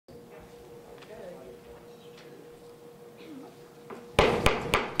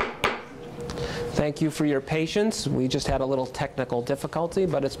Thank you for your patience. We just had a little technical difficulty,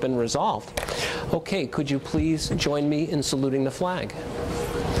 but it's been resolved. Okay, could you please join me in saluting the flag?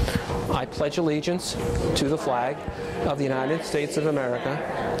 I pledge allegiance to the flag of the United States of America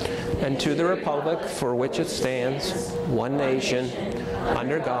and to the republic for which it stands, one nation,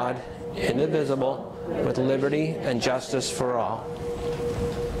 under God, indivisible, with liberty and justice for all.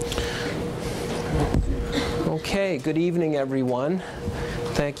 Okay, good evening, everyone.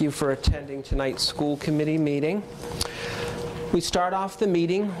 Thank you for attending tonight's school committee meeting. We start off the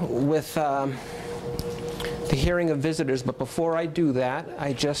meeting with the hearing of visitors, but before I do that,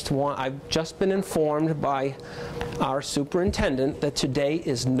 I've just been informed by our superintendent that today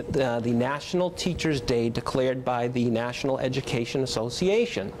is the National Teachers Day declared by the National Education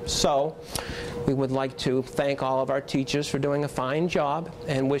Association. So we would like to thank all of our teachers for doing a fine job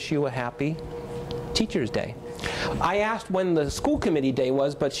and wish you a happy Teachers Day. I asked when the school committee day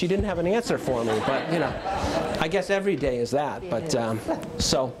was, but she didn't have an answer for me. But, you know, I guess every day is that. But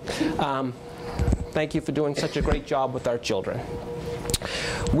thank you for doing such a great job with our children.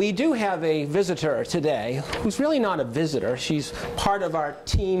 We do have a visitor today who's really not a visitor. She's part of our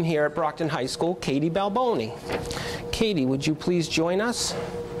team here at Brockton High School, Katie Balboni. Katie, would you please join us?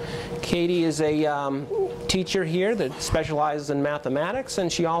 Katie is a teacher here that specializes in mathematics, and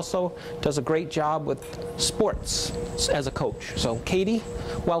she also does a great job with sports as a coach. So Katie,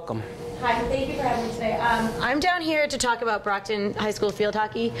 welcome. Hi, thank you for having me today. I'm down here to talk about Brockton High School field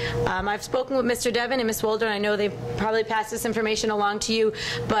hockey. I've spoken with Mr. Devon and Ms. Wolder. I know they've probably passed this information along to you,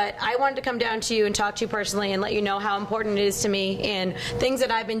 but I wanted to come down to you and talk to you personally and let you know how important it is to me and things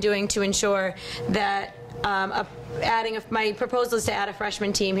that I've been doing to ensure that my proposal is to add a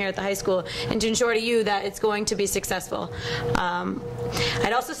freshman team here at the high school and to ensure to you that it's going to be successful.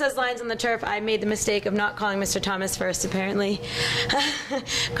 It also says lines on the turf. I made the mistake of not calling Mr. Thomas first, apparently.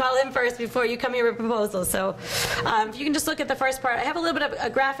 Call him first before you come here with a proposal. So if you can just look at the first part. I have a little bit of a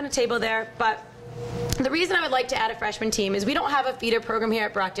graph and a table there, but the reason I would like to add a freshman team is we don't have a feeder program here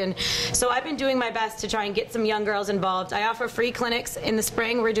at Brockton, so I've been doing my best to try and get some young girls involved. I offer free clinics in the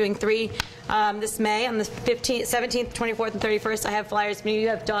spring. We're doing 3 this May on the 15th, 17th, 24th, and 31st. I have flyers. Maybe you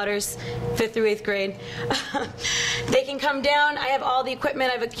have daughters, 5th through 8th grade. They can come down. I have all the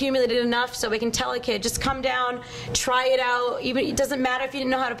equipment. I've accumulated enough so we can tell a kid, just come down, try it out. Even it doesn't matter if you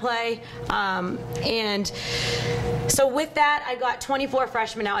didn't know how to play. And so with that, I got 24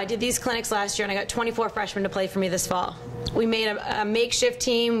 freshmen now. I did these clinics last year, and I got 24 freshmen to play for me this fall. We made a makeshift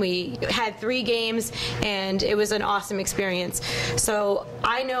team. We had 3 games, and it was an awesome experience. So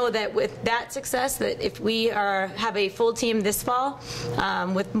I know that with that success, that if we have a full team this fall,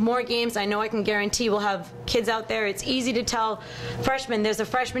 with more games, I know I can guarantee we'll have kids out there. It's easy to tell freshmen, there's a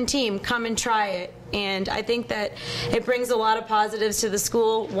freshman team, come and try it. And I think that it brings a lot of positives to the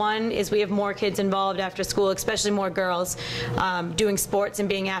school. One is we have more kids involved after school, especially more girls, doing sports and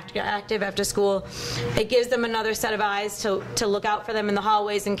being active after school. It gives them another set of eyes to look out for them in the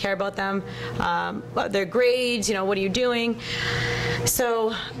hallways and care about them, their grades, you know, what are you doing?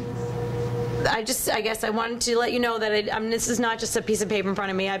 So I guess I wanted to let you know that this is not just a piece of paper in front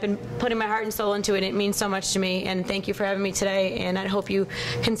of me. I've been putting my heart and soul into it. It means so much to me, and thank you for having me today. And I hope you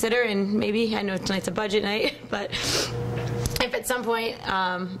consider, and maybe, I know tonight's a budget night, but if at some point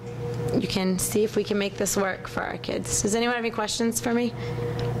you can see if we can make this work for our kids. Does anyone have any questions for me?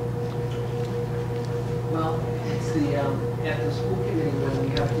 Well, it's at the school committee when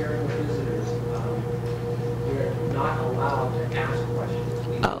we have hearing with visitors, we're not allowed to ask questions.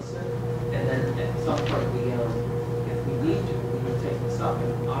 We listen. And then at some point, if we need to, we will take this up.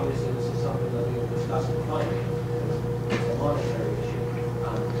 And obviously, this is something that we will discuss with finance. It's a monetary issue.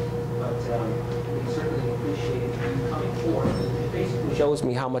 But we certainly appreciate you coming forward. It basically shows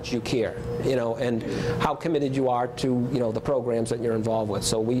me how much you care, you know, and how committed you are to, you know, the programs that you're involved with.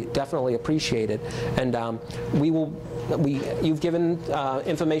 So we definitely appreciate it. And you've given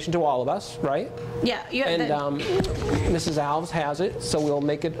information to all of us, right? Yeah. And Mrs. Alves has it, so we'll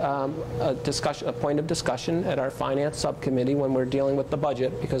make it a point of discussion at our finance subcommittee when we're dealing with the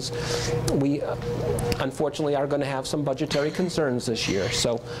budget, because we unfortunately are going to have some budgetary concerns this year.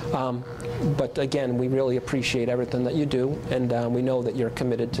 So, but again, we really appreciate everything that you do, and we know that you're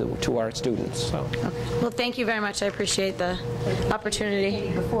committed to our students. So. Okay. Well, thank you very much. I appreciate the opportunity.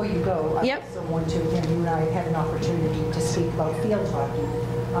 Katie, before you go, I also want to, you and I have had an opportunity to speak about field hockey.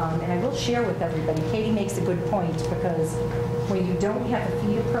 And I will share with everybody, Katie makes a good point, because when you don't have a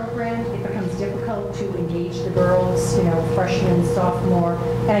feeder program, it becomes difficult to engage the girls, you know, freshman, sophomore.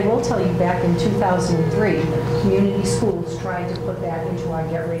 And I will tell you, back in 2003, community schools tried to put that into our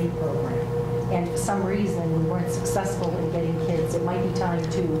Get Ready program. and for some reason we weren't successful in getting kids, it might be time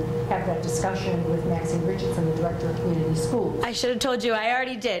to have that discussion with Maxine Richardson, the Director of Community Schools. I should have told you. I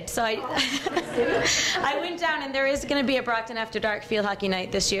already did. So I went down, and there is going to be a Brockton After Dark field hockey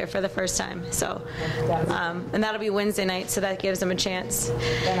night this year for the first time. So, and that'll be Wednesday night, so that gives them a chance.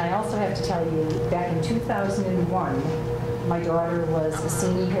 And I also have to tell you, back in 2001, my daughter was a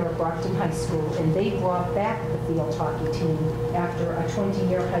senior here at Brockton High School, and they brought back the field hockey team after a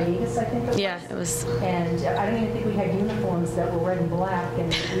 20-year hiatus, I think it was. Yeah, it was. And I don't even think we had uniforms that were red and black,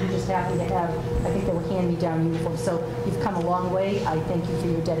 and we were just happy to have, I think they were hand-me-down uniforms. So you've come a long way. I thank you for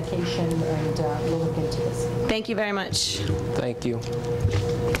your dedication, and we'll look into this. Thank you very much. Thank you.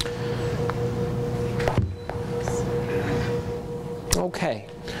 Okay.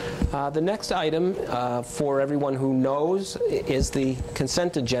 The next item, for everyone who knows, is the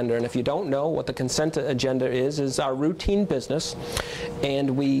consent agenda. And if you don't know what the consent agenda is our routine business.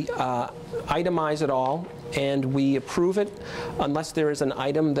 And we itemize it all, and we approve it unless there is an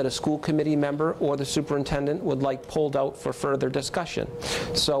item that a school committee member or the superintendent would like pulled out for further discussion.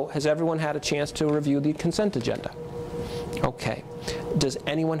 So has everyone had a chance to review the consent agenda? Okay. Does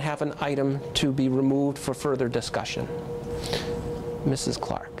anyone have an item to be removed for further discussion? Mrs.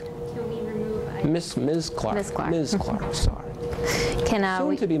 Clark. Can we remove Ms. Clark. Ms. Clark. Ms. Clark, sorry. Can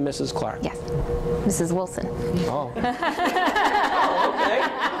To be Mrs. Clark. Yes, Mrs. Wilson. Oh. Oh, okay.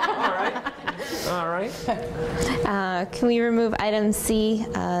 All right. All right. Can we remove item C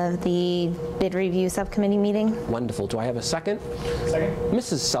of the bid review subcommittee meeting? Wonderful. Do I have a second? Second.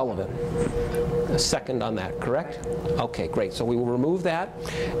 Mrs. Sullivan. A second on that, correct? Okay, great. So we will remove that.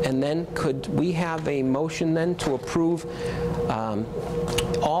 And then could we have a motion then to approve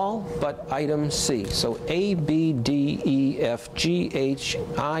all but item C? So A, B, D, E, F, G, H,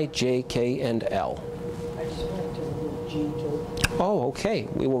 I, J, K, and L. I just wanted to remove G too. Oh, okay.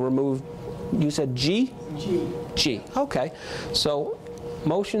 We will remove, you said G? G. G. Okay. So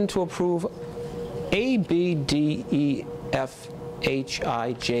motion to approve A, B, D, E, F, H,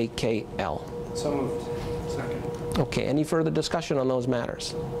 I, J, K, L. So moved. Second. Okay, any further discussion on those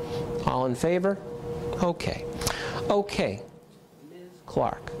matters? All in favor? Okay. Okay. Ms.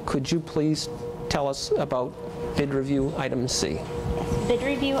 Clark, could you please tell us about bid review item C? Bid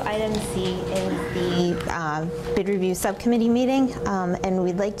review item C is the bid review subcommittee meeting, and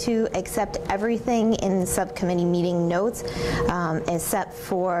we'd like to accept everything in the subcommittee meeting notes except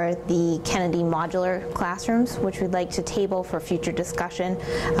for the Kennedy modular classrooms, which we'd like to table for future discussion.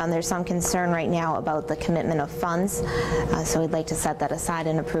 There's some concern right now about the commitment of funds, so we'd like to set that aside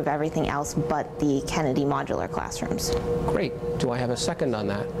and approve everything else but the Kennedy modular classrooms. Great. Do I have a second on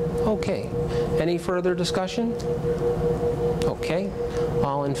that? Okay. Any further discussion? Okay.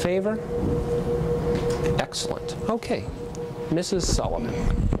 All in favor? Excellent. Okay. Mrs. Sullivan,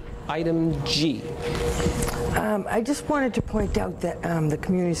 item G. I just wanted to point out that the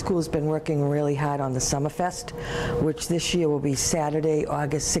community school has been working really hard on the Summerfest, which this year will be Saturday,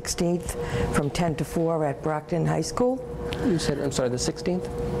 August 16th from 10 to 4 at Brockton High School. You said, I'm sorry, the 16th?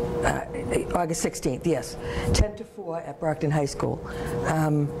 August 16th, yes. 10 to 4 at Brockton High School.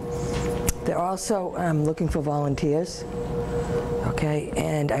 They're also looking for volunteers. Okay,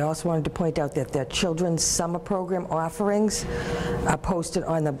 and I also wanted to point out that the children's summer program offerings are posted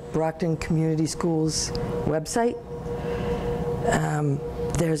on the Brockton Community Schools website.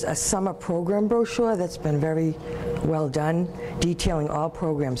 There's a summer program brochure that's been very well done, detailing all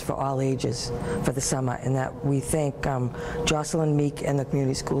programs for all ages for the summer, and that we thank Jocelyn Meek and the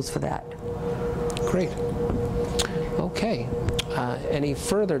community schools for that. Great. Okay. Any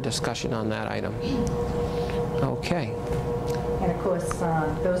further discussion on that item? Okay. And of course,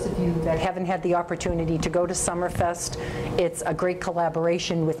 those of you that haven't had the opportunity to go to Summerfest, it's a great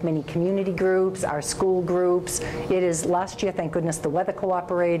collaboration with many community groups, our school groups. It is, last year, thank goodness, the weather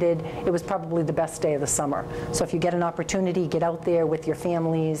cooperated. It was probably the best day of the summer. So if you get an opportunity, get out there with your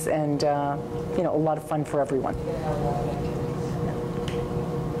families, and you know, a lot of fun for everyone.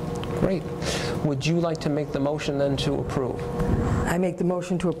 Great. Would you like to make the motion then to approve? I make the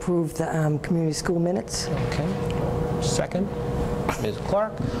motion to approve the community school minutes. Okay. Second, Ms.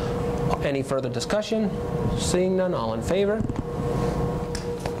 Clark. Any further discussion? Seeing none, all in favor?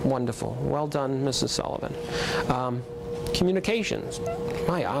 Wonderful. Well done, Mrs. Sullivan. Communications.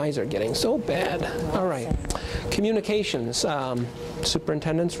 My eyes are getting so bad. All right. Communications.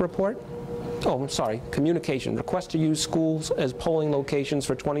 Superintendent's report. Oh, I'm sorry. Communication. Request to use schools as polling locations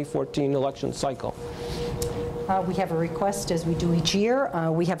for 2014 election cycle. We have a request, as we do each year.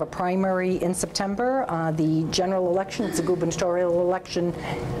 We have a primary in September. The general election, it's a gubernatorial election,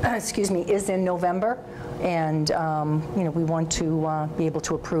 excuse me, is in November. and we want to be able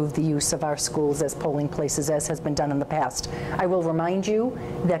to approve the use of our schools as polling places, as has been done in the past. I will remind you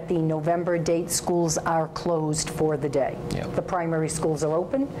that the November date schools are closed for the day. Yep. The primary schools are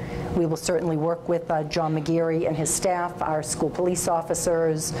open. We will certainly work with John McGeary and his staff, our school police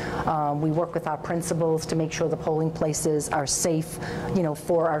officers. We work with our principals to make sure the polling places are safe,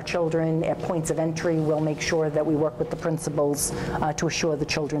 for our children. At points of entry, we'll make sure that we work with the principals to assure the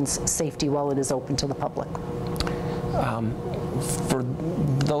children's safety while it is open to the public. For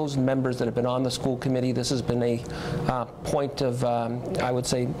those members that have been on the school committee, this has been a point of, I would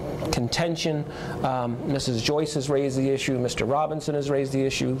say, contention. Mrs. Joyce has raised the issue, Mr. Robinson has raised the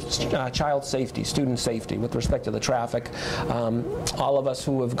issue, child safety, student safety with respect to the traffic. All of us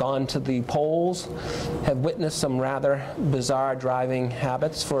who have gone to the polls have witnessed some rather bizarre driving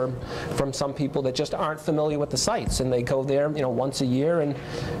habits from some people that just aren't familiar with the sites, and they go there once a year, and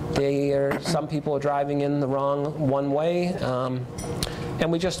some people are driving in the wrong one way.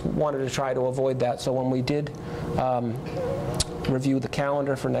 And we just wanted to try to avoid that. So when we did review the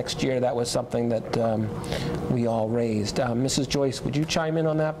calendar for next year, that was something that we all raised. Mrs. Joyce, would you chime in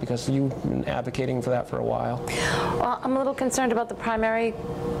on that? Because you've been advocating for that for a while. Well, I'm a little concerned about the primary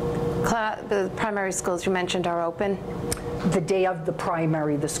schools you mentioned are open. The day of the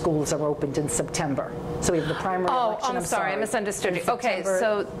primary, the schools are opened in September. So we have the primary election. I'm sorry, I misunderstood you. Okay,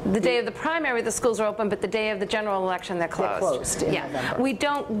 so the day of the primary, the schools are open, but the day of the general election, they're closed. They're closed in November. We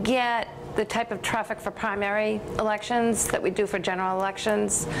don't get the type of traffic for primary elections that we do for general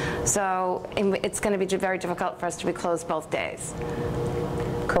elections, so it's going to be very difficult for us to be closed both days.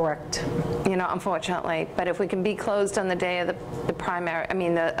 Correct. Unfortunately. But if we can be closed on the day of the primary,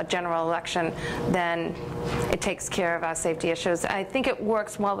 the general election, then it takes care of our safety issues. I think it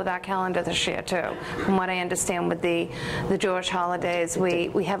works well with our calendar this year, too. From what I understand with the Jewish holidays,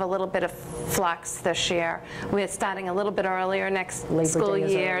 we have a little bit of flux this year. We're starting a little bit earlier next school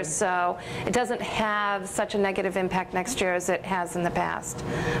year, so it doesn't have such a negative impact next year as it has in the past.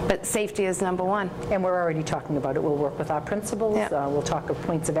 But safety is number one. And we're already talking about it. We'll work with our principals. Yeah. We'll talk of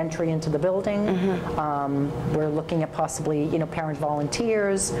points of entry into the building. We're looking at possibly, parent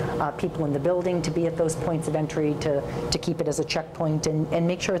volunteers, people in the building to be at those points of entry to keep it as a checkpoint and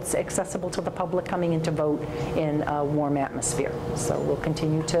make sure it's accessible to the public coming in to vote in a warm atmosphere. So we'll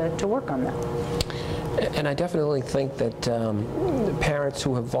continue to work on that. And I definitely think that parents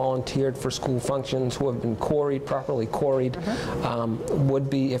who have volunteered for school functions, who have been properly quarried, would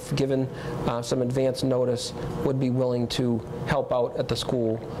be, if given some advance notice, would be willing to help out at the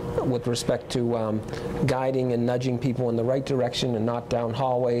school with respect to guiding and nudging people in the right direction and not down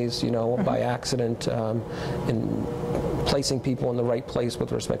hallways, by accident, and placing people in the right place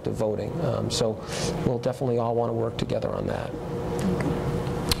with respect to voting. So we'll definitely all want to work together on that.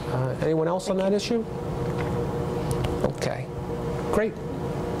 Anyone else on that issue? Okay, great.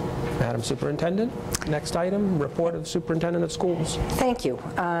 Madam Superintendent, next item, report of Superintendent of Schools. Thank you.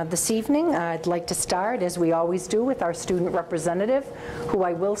 This evening, I'd like to start, as we always do, with our student representative, who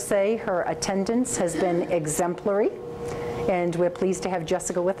I will say her attendance has been exemplary, and we're pleased to have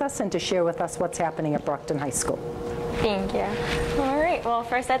Jessica with us and to share with us what's happening at Brockton High School. Thank you. All right. Well,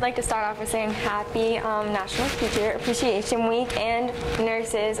 first I'd like to start off with saying happy National Teacher Appreciation Week and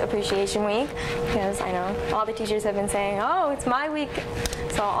Nurses Appreciation Week, because I know all the teachers have been saying, oh, it's my week.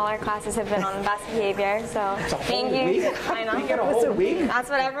 So all our classes have been on best behavior. So thank you. Week? I know. You get a whole week? That's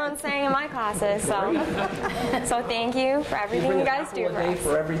what everyone's saying in my classes. So thank you for everything you guys do for us.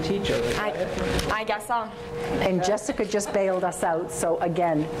 For every teacher. I guess so. And Jessica just bailed us out, so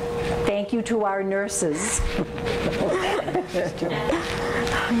again, thank you to our nurses.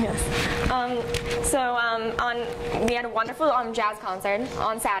 We had a wonderful jazz concert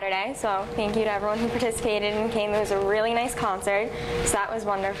on Saturday, so thank you to everyone who participated and came. It was a really nice concert, so that was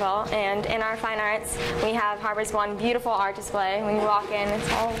wonderful. And in our fine arts, we have Harbor's one beautiful art display. When you walk in,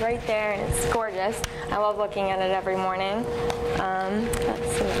 it's all right there and it's gorgeous. I love looking at it every morning.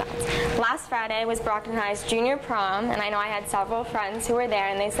 Let's see what else. Last Friday was Brockton High's junior prom, and I know I had several friends who were there,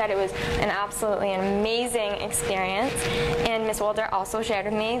 and they said it was an absolutely amazing experience. And Ms. Wolder also shared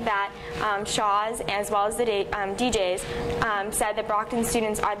with me that Shaw's, as well as the DJs, said that Brockton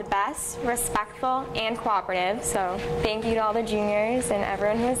students are the best, respectful, and cooperative. So thank you to all the juniors and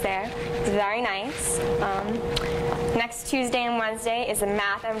everyone who was there. It was very nice. Next Tuesday and Wednesday is the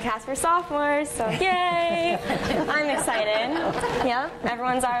math MCAS for sophomores, so yay! I'm excited. Yeah,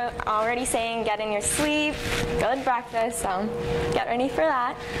 everyone's already saying get in your sleep, good breakfast, so get ready for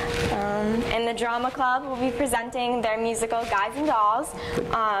that. And the drama club will be presenting their musical Guys and Dolls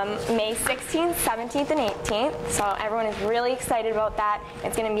May 16th, 17th, and 18th, so everyone is really excited about that.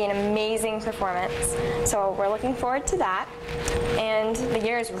 It's going to be an amazing performance, so we're looking forward to that. And the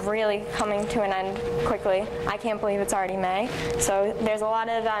year is really coming to an end quickly. I can't believe it's already May. So there's a lot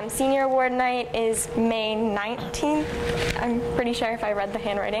of senior award night is May 19th. I'm pretty sure if I read the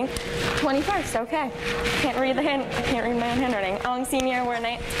handwriting. 21st, okay. I can't read my own handwriting. Senior award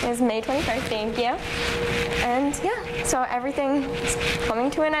night is May 21st, thank you. And yeah, so everything is coming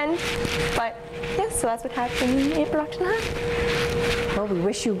to an end. But yeah, so that's what happened at Brockton High. Well, we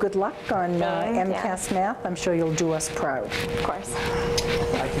wish you good luck on MCAS Math. I'm sure you'll do us proud. Of course.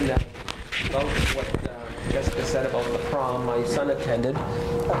 I can vouch what Jessica said about the prom. My son attended.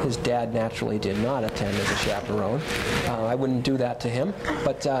 His dad naturally did not attend as a chaperone. I wouldn't do that to him,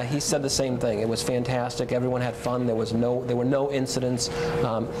 but he said the same thing. It was fantastic. Everyone had fun. There were no incidents.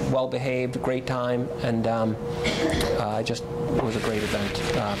 Well behaved, great time, and it was a great event.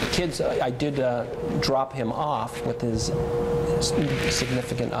 The kids, I did drop him off with his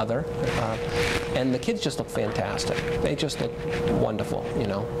significant other, and the kids just look fantastic. They just look wonderful, you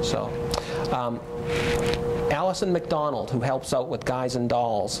know. So. Allison McDonald, who helps out with Guys and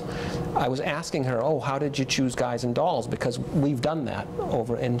Dolls, I was asking her, oh, how did you choose Guys and Dolls? Because we've done that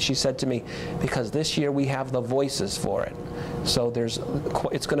over, and she said to me, because this year we have the voices for it. So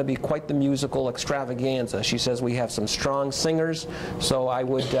it's going to be quite the musical extravaganza. She says we have some strong singers, so I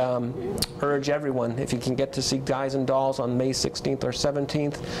would urge everyone, if you can get to see Guys and Dolls on May 16th or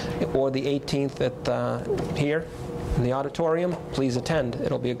 17th, or the 18th at here in the auditorium, please attend.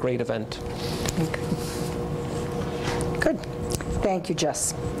 It'll be a great event. Good. Thank you,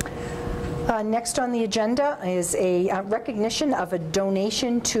 Jess. Next on the agenda is a recognition of a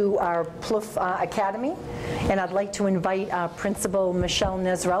donation to our Plouffe Academy. And I'd like to invite Principal Michelle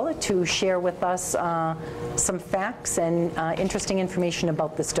Nezrella to share with us some facts and interesting information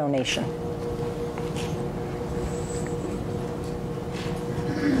about this donation.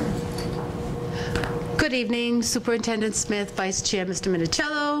 Good evening, Superintendent Smith, Vice Chair Mr.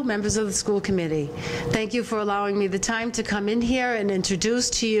 Minicello, members of the school committee. Thank you for allowing me the time to come in here and introduce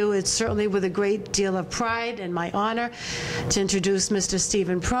to you. It's certainly with a great deal of pride and my honor to introduce Mr.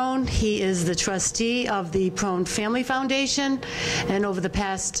 Stephen Prone. He is the trustee of the Prone Family Foundation, and over the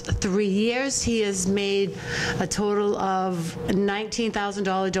past 3 years, he has made a total of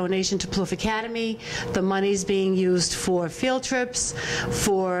 $19,000 donation to Plouffe Academy. The money's being used for field trips,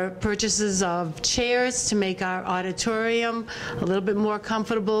 for purchases of chairs to make our auditorium a little bit more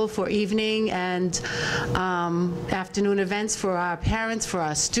comfortable for evening and afternoon events for our parents, for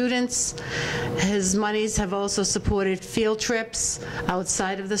our students. His monies have also supported field trips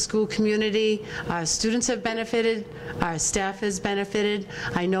outside of the school community. Our students have benefited. Our staff has benefited.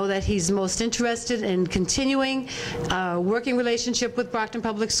 I know that he's most interested in continuing a working relationship with Brockton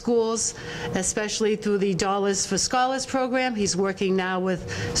Public Schools, especially through the Dollars for Scholars program. He's working now with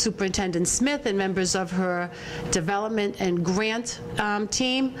Superintendent Smith and members of her development and grant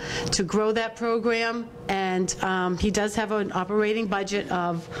team to grow that program. And he does have an operating budget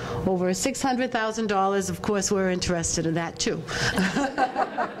of over $600,000. Of course, we're interested in that too.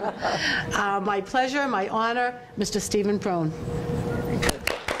 My pleasure, my honor, Mr. Stephen Prone.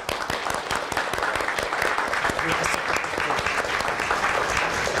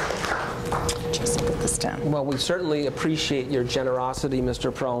 Well, we certainly appreciate your generosity,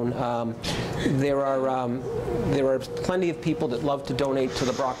 Mr. Prone. There are plenty of people that love to donate to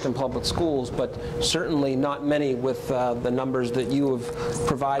the Brockton Public Schools, but certainly not many with the numbers that you have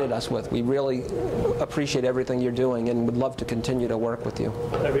provided us with. We really appreciate everything you're doing and would love to continue to work with you.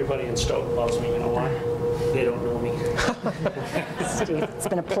 Everybody in Stoke loves me, you know why? They don't know me. Steve, it's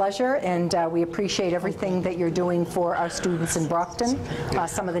been a pleasure, and we appreciate everything that you're doing for our students in Brockton,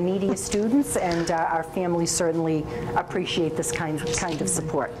 some of the neediest students, and our families certainly appreciate this kind of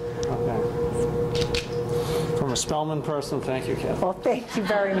support. Okay. From a Spellman person, thank you, Kathy. Well, thank you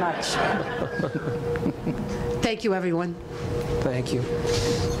very much. Thank you, everyone. Thank you.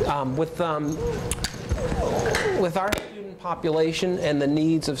 With our student population and the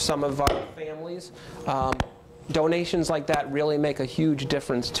needs of some of our families, donations like that really make a huge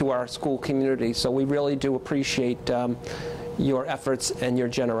difference to our school community. So we really do appreciate your efforts and your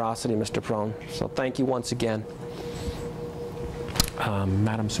generosity, Mr. Prone. So thank you once again.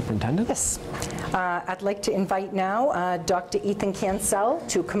 Madam Superintendent? Yes. I'd like to invite now Dr. Ethan Cancel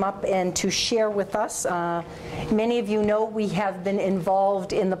to come up and to share with us. Many of you know we have been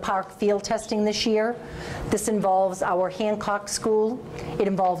involved in the park field testing this year. This involves our Hancock School, it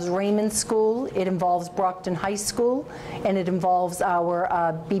involves Raymond School, it involves Brockton High School, and it involves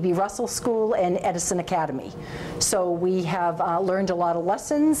our B.B. Russell School and Edison Academy. So we have learned a lot of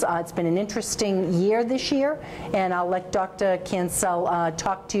lessons. It's been an interesting year this year, and I'll let Dr. Cancel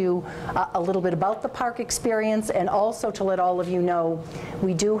talk to you a little bit about the park experience, and also to let all of you know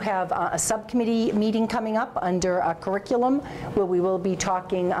we do have a subcommittee meeting coming up under curriculum where we will be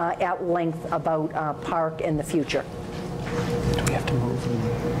talking at length about park in the future. Do we have to move?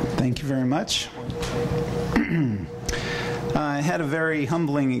 Thank you very much. I had a very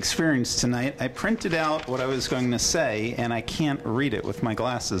humbling experience tonight. I printed out what I was going to say, and I can't read it with my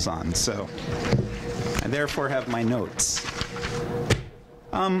glasses on, so I therefore have my notes.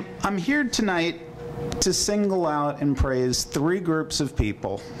 I'm here tonight to single out and praise 3 groups of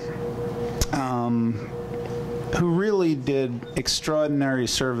people who really did extraordinary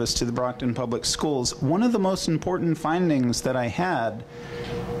service to the Brockton Public Schools. One of the most important findings that I had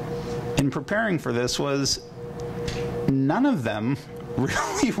in preparing for this was none of them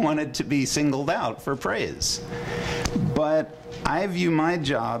really wanted to be singled out for praise. But I view my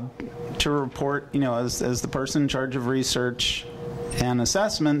job to report, you know, as the person in charge of research and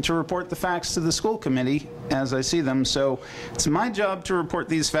assessment, to report the facts to the school committee as I see them. So it's my job to report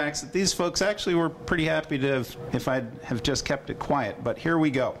these facts that these folks actually were pretty happy to have, if I'd have just kept it quiet. But here we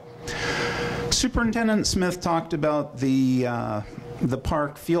go. Superintendent Smith talked about the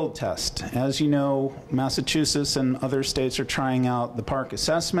park field test. As you know, Massachusetts and other states are trying out the park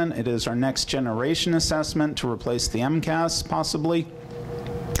assessment. It is our next generation assessment to replace the MCAS, possibly.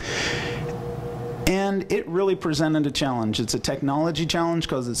 And it really presented a challenge. It's a technology challenge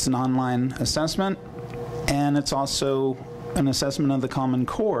because it's an online assessment, and it's also an assessment of the Common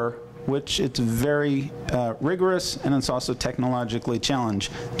Core, which it's very rigorous, and it's also technologically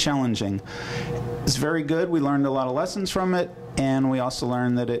challenging. It's very good. We learned a lot of lessons from it, and we also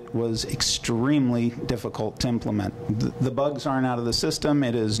learned that it was extremely difficult to implement. The bugs aren't out of the system.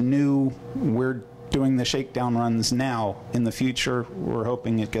 It is new. We're doing the shakedown runs now. In the future, we're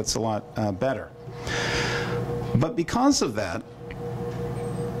hoping it gets a lot better. But because of that,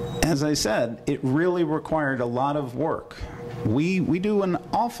 as I said, it really required a lot of work. We do an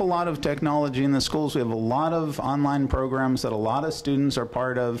awful lot of technology in the schools. We have a lot of online programs that a lot of students are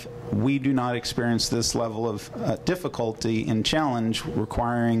part of. We do not experience this level of difficulty and challenge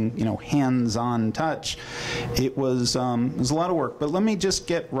requiring, you know, hands-on touch. It was a lot of work. But let me just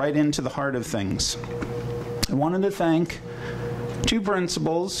get right into the heart of things. I wanted to thank 2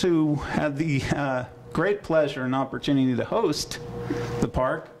 principals who had the great pleasure and opportunity to host the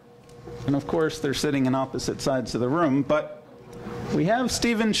park. And of course, they're sitting in opposite sides of the room. But we have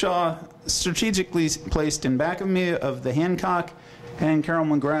Stephen Shaw strategically placed in back of me of the Hancock, and Carol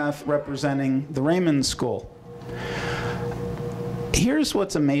McGrath representing the Raymond School. Here's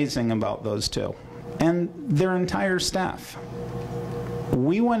what's amazing about those 2 and their entire staff.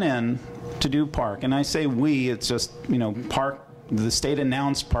 We went in to do park, and I say we, it's just, you know, park, the state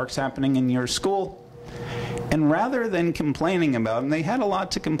announced park's happening in your school. And rather than complaining about it, and they had a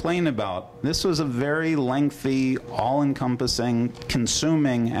lot to complain about, this was a very lengthy, all-encompassing,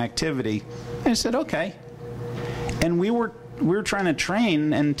 consuming activity. I said, okay. And we were trying to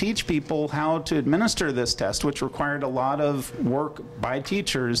train and teach people how to administer this test, which required a lot of work by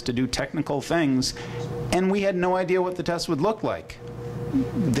teachers to do technical things. And we had no idea what the test would look like.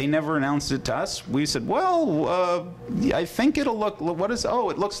 They never announced it to us. We said, well, I think it'll look, oh,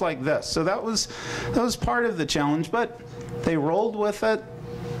 it looks like this. So that was part of the challenge, but they rolled with it.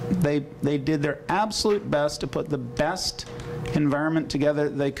 They did their absolute best to put the best environment together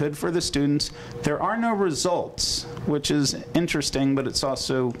they could for the students. There are no results, which is interesting, but it's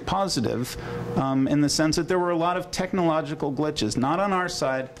also positive in the sense that there were a lot of technological glitches, not on our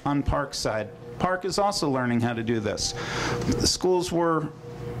side, on Park's side. Park is also learning how to do this. The schools were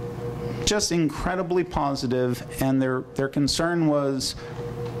just incredibly positive, and their concern was,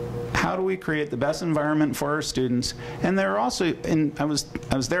 how do we create the best environment for our students? And they're also, I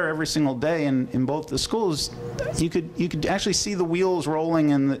was there every single day in both the schools. You could actually see the wheels rolling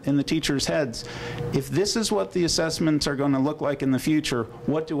in the teachers' heads. If this is what the assessments are going to look like in the future,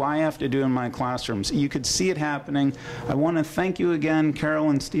 what do I have to do in my classrooms? You could see it happening. I want to thank you again, Carol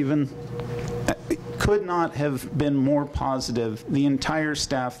and Stephen. Could not have been more positive. The entire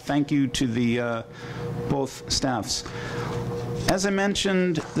staff, thank you to the both staffs. As I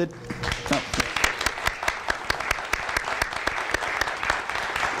mentioned,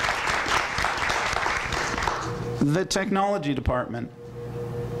 The technology department.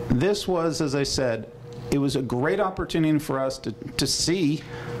 This was, as I said, it was a great opportunity for us to see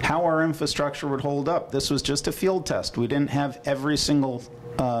how our infrastructure would hold up. This was just a field test. We didn't have every single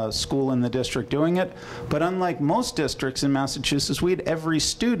school in the district doing it, but unlike most districts in Massachusetts, we had every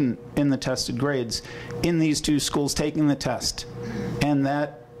student in the tested grades in these two schools taking the test. And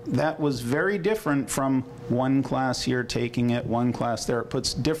that was very different from one class here taking it, one class there. It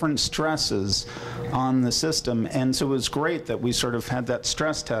puts different stresses on the system, and so it was great that we sort of had that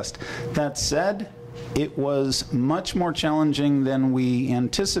stress test. That said, it was much more challenging than we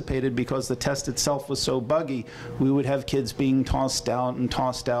anticipated because the test itself was so buggy. We would have kids being tossed out,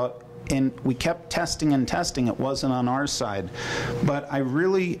 and we kept testing and testing. It wasn't on our side. But I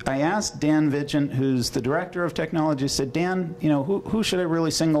asked Dan Vigent, who's the director of technology, said, Dan, you know, who should I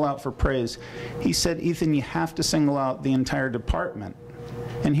really single out for praise? He said, Ethan, you have to single out the entire department.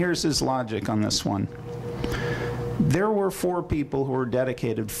 And here's his logic on this one. There were 4 people who were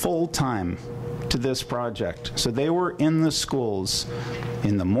dedicated full-time to this project. So they were in the schools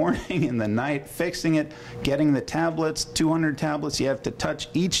in the morning, in the night, fixing it, getting the tablets, 200 tablets. You have to touch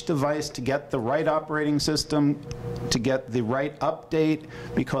each device to get the right operating system, to get the right update,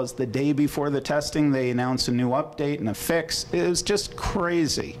 because the day before the testing, they announced a new update and a fix. It was just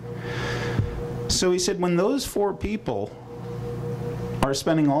crazy. So he said, when those 4 people are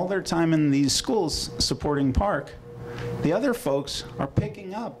spending all their time in these schools supporting Park, the other folks are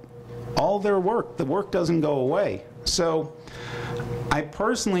picking up all their work. The work doesn't go away. So I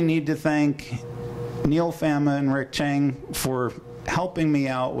personally need to thank Neil Fama and Rick Chang for helping me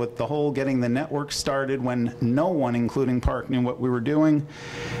out with the whole getting the network started when no one, including Park, knew what we were doing.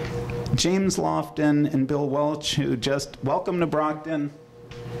 James Lofton and Bill Welch, who just welcome to Brockton.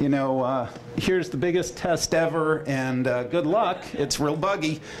 You know, here's the biggest test ever, and good luck. It's real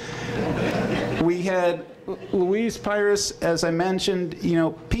buggy. We had Louise Pyrus, as I mentioned. You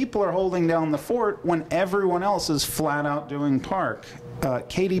know, people are holding down the fort when everyone else is flat out doing Park.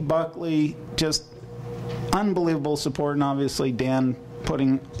 Katie Buckley, just unbelievable support, and obviously Dan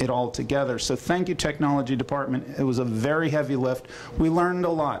putting it all together. So thank you, Technology Department. It was a very heavy lift. We learned a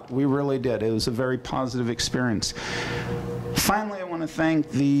lot. We really did. It was a very positive experience. Finally, I want to thank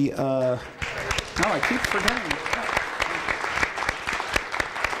the, I keep forgetting.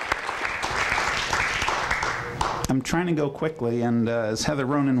 I'm trying to go quickly, and as Heather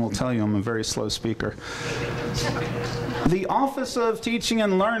Ronan will tell you, I'm a very slow speaker. The Office of Teaching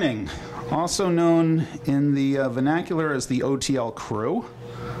and Learning, also known in the vernacular as the OTL crew.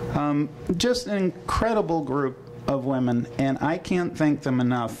 Just an incredible group of women, and I can't thank them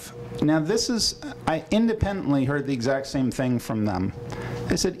enough. Now I independently heard the exact same thing from them.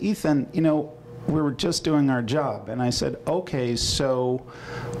 They said, Ethan, you know, we were just doing our job. And I said, okay, so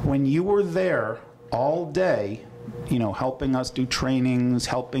when you were there all day, you know, helping us do trainings,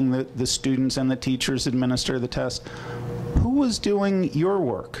 helping the students and the teachers administer the test, who was doing your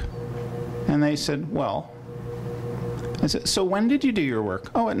work? And they said, well, I said, so when did you do your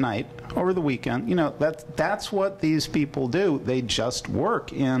work? Oh, at night, over the weekend. You know, that's what these people do. They just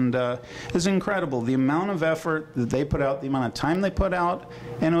work, and it's incredible the amount of effort that they put out, the amount of time they put out,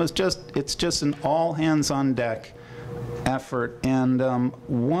 and it's just an all hands on deck effort. And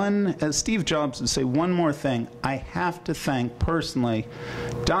as Steve Jobs would say, one more thing. I have to thank personally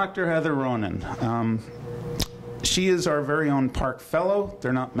Dr. Heather Ronan. She is our very own Park Fellow. There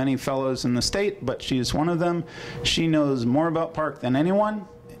are not many fellows in the state, but she is one of them. She knows more about Park than anyone,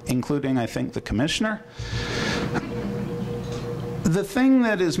 including, I think, the commissioner. The thing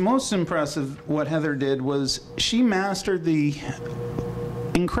that is most impressive, what Heather did, was she mastered the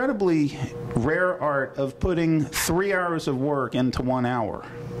incredibly rare art of putting 3 hours of work into 1 hour.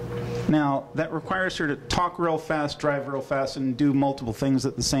 Now, that requires her to talk real fast, drive real fast, and do multiple things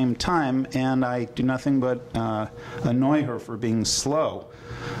at the same time, and I do nothing but annoy her for being slow.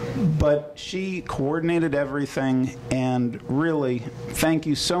 But she coordinated everything, and really, thank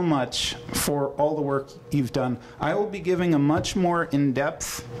you so much for all the work you've done. I will be giving a much more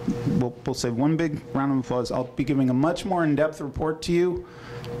in-depth, we'll say one big round of applause, I'll be giving a much more in-depth report to you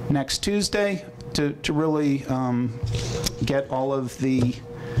next Tuesday to really get all of the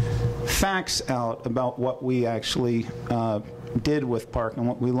facts out about what we actually did with Park and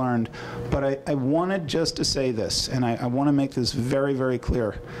what we learned. But I wanted just to say this, and I want to make this very, very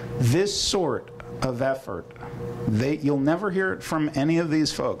clear. This sort of effort, you'll never hear it from any of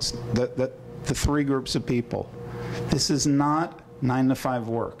these folks, the 3 groups of people. This is not 9-to-5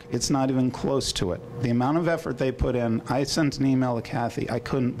 work. It's not even close to it. The amount of effort they put in, I sent an email to Kathy. I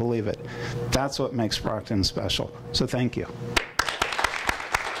couldn't believe it. That's what makes Brockton special. So thank you.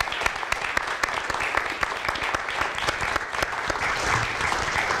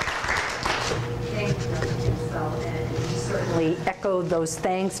 certainly echo those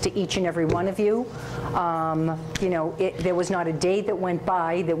thanks to each and every one of you. You know, there was not a day that went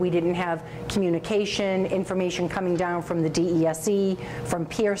by that we didn't have communication, information coming down from the DESE, from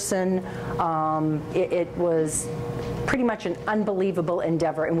Pearson. It was pretty much an unbelievable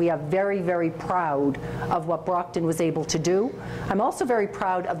endeavor, and we are very, very proud of what Brockton was able to do. I'm also very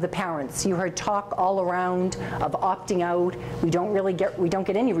proud of the parents. You heard talk all around of opting out. We don't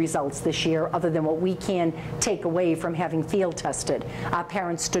get any results this year other than what we can take away from having field tested. Our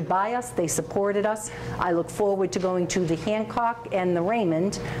parents stood by us, they supported us. I look forward to going to the Hancock and the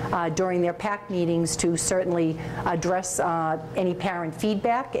Raymond during their PAC meetings to certainly address any parent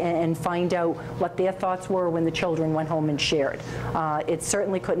feedback and find out what their thoughts were when the children went home and shared. It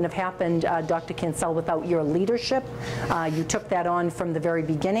certainly couldn't have happened, Dr. Cancel, without your leadership. You took that on from the very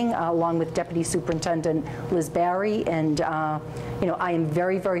beginning, along with Deputy Superintendent Liz Barry, and you know, I am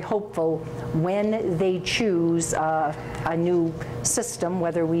very, very hopeful when they choose a new system,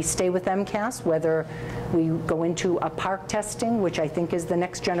 whether we stay with MCAS, whether we go into a park testing, which I think is the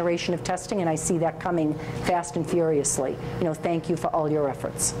next generation of testing, and I see that coming fast and furiously. You know, thank you for all your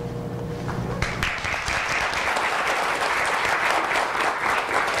efforts.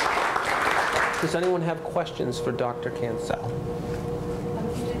 Does anyone have questions for Dr. Cancel?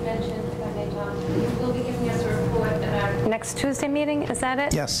 You did mention, if I may, Tom, you will be giving us a report at our Next Tuesday meeting, is that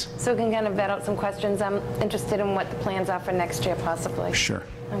it? Yes. So we can kind of vet out some questions. I'm interested in what the plans are for next year, possibly. Sure.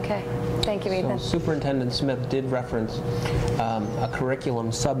 Okay. Thank you, So Ethan. Superintendent Smith did reference a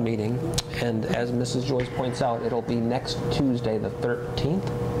curriculum sub-meeting, and as Mrs. Joyce points out, it'll be next Tuesday, the 13th.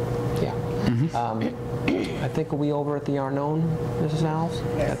 Yeah. I think, are we over at the Arnone, Mrs.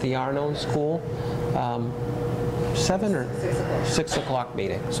 Alves? Yes. At the Arnone School? 7 or 6 o'clock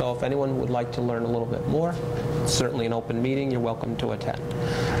meeting. So if anyone would like to learn a little bit more, it's certainly an open meeting. You're welcome to attend.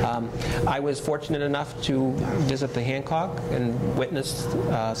 I was fortunate enough to visit the Hancock and witness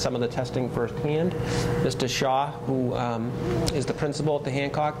some of the testing firsthand. Mr. Shaw, who is the principal at the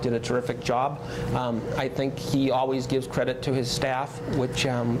Hancock, did a terrific job. I think he always gives credit to his staff, which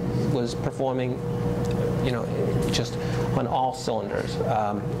was performing, you know, just on all cylinders.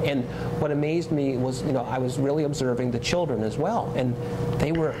 And what amazed me was, you know, I was really observing the children as well, and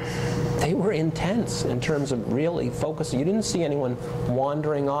they were intense in terms of really focusing. You didn't see anyone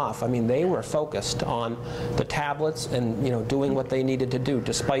wandering off. I mean, they were focused on the tablets and, you know, doing what they needed to do,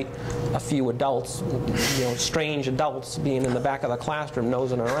 despite a few adults, you know, strange adults being in the back of the classroom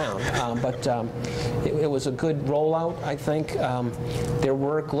nosing around. It was a good rollout, I think. There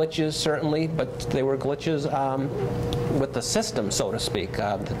were glitches, certainly, but they were glitches with the system, so to speak,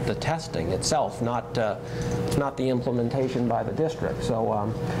 the testing itself, not the implementation by the district.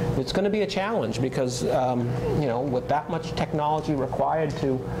 So it's going to be a challenge because, you know, with that much technology required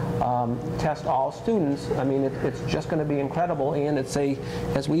to test all students, I mean, it's just going to be incredible. And it's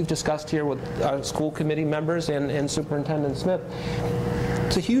as we've discussed here with our school committee members and Superintendent Smith,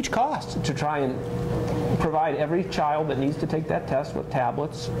 it's a huge cost to try and provide every child that needs to take that test with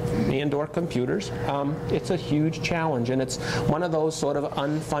tablets and/or computers. It's a huge challenge, and it's one of those sort of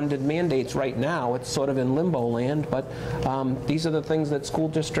unfunded mandates right now. It's sort of in limbo land, but these are the things that school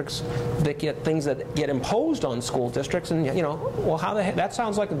districts, that get imposed on school districts, and, you know, well, how the heck, that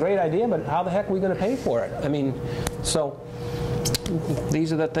sounds like a great idea, but how the heck are we going to pay for it? I mean, so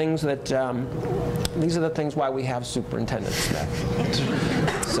these are the things that these are the things why we have Superintendent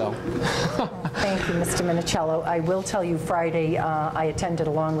Smith. So. Thank you, Mr. Minicello. I will tell you, Friday, I attended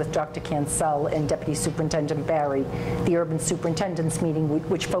along with Dr. Cancel and Deputy Superintendent Barry the Urban Superintendent's meeting,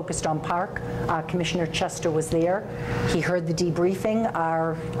 which focused on Park. Commissioner Chester was there. He heard the debriefing.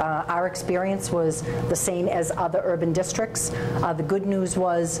 Our experience was the same as other urban districts. The good news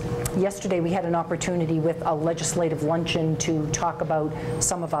was yesterday we had an opportunity with a legislative luncheon to talk about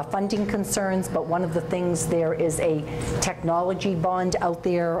some of our funding concerns, but one of the things, there is a technology bond out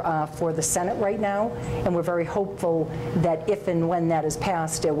there for the Senate right now, and we're very hopeful that if and when that is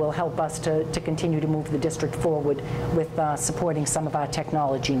passed, it will help us to continue to move the district forward with supporting some of our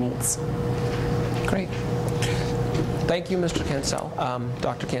technology needs. Great. Thank you, Mr. Cancel,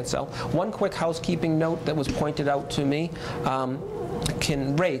 Dr. Cancel. One quick housekeeping note that was pointed out to me.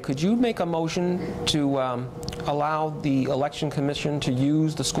 Ray, could you make a motion to allow the Election Commission to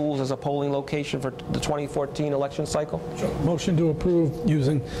use the schools as a polling location for the 2014 election cycle? Sure. Motion to approve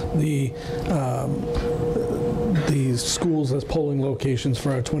using the schools as polling locations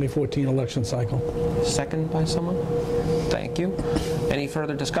for our 2014 election cycle. Second by someone? Thank you. Any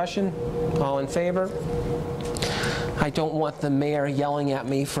further discussion? All in favor? I don't want the mayor yelling at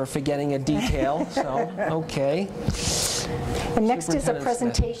me for forgetting a detail, so, okay. And next is a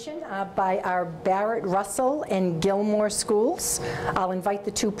presentation by our Barrett Russell and Gilmore schools. I'll invite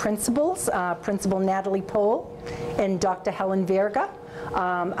the two principals, Principal Natalie Pohl and Dr. Helen Verga.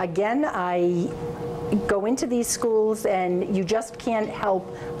 Again, I go into these schools and you just can't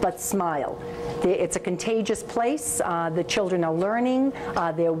help but smile. It's a contagious place. The children are learning.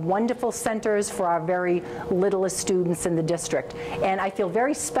 They're wonderful centers for our very littlest students in the district. And I feel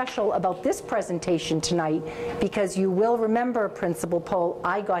very special about this presentation tonight because you will remember, Principal Pohl,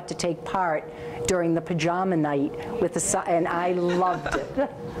 I got to take part during the pajama night with and I loved it.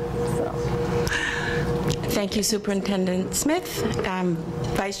 So. Thank you, Superintendent Smith,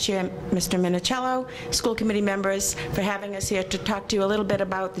 Vice Chair Mr. Minicello, school committee members, for having us here to talk to you a little bit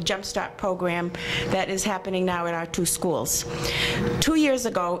about the Jump Start program that is happening now at our two schools. 2 years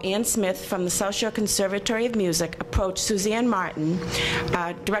ago, Ann Smith from the South Shore Conservatory of Music approached Suzanne Martin,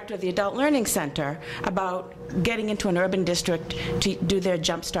 director of the Adult Learning Center, about getting into an urban district to do their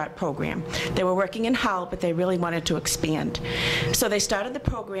Jump Start program. They were working in Hull, but they really wanted to expand. So they started the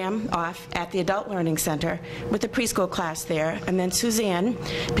program off at the Adult Learning Center with a preschool class there, and then Suzanne,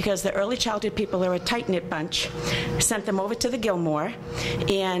 because the early childhood people are a tight-knit bunch, sent them over to the Gilmore,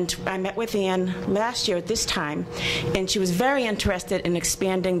 and I met with Ann last year at this time, and she was very interested in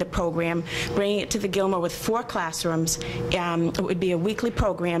expanding the program, bringing it to the Gilmore with 4 classrooms. It would be a weekly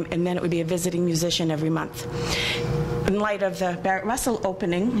program, and then it would be a visiting musician every month. In light of the Barrett Russell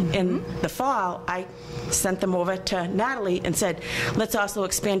opening in the fall, I sent them over to Natalie and said, let's also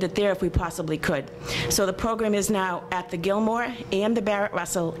expand it there if we possibly could. So the program is now at the Gilmore and the Barrett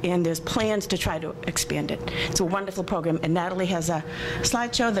Russell, and there's plans to try to expand it. It's a wonderful program, and Natalie has a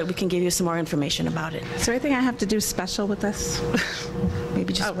slideshow that we can give you some more information about it. Is there anything I have to do special with this?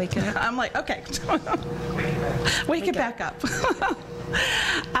 Maybe just wake it up. I'm like, okay. Wake it back up.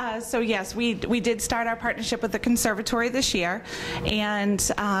 So yes, we did start our partnership with the conservatory this year, and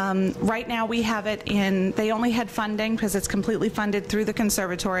right now we have it in, they only had funding because it's completely funded through the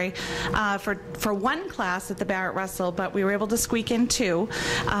conservatory for 1 class at the Barrett Russell, but we were able to squeak in 2.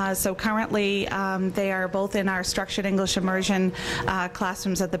 So currently they are both in our structured English immersion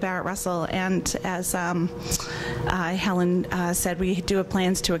classrooms at the Barrett Russell, and as Helen said, we do have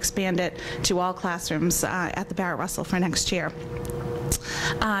plans to expand it to all classrooms at the Barrett Russell for next year.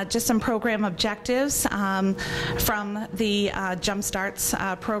 Just some program objectives from the Jump Starts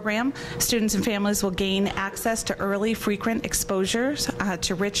program. Students and families will gain access to early, frequent exposures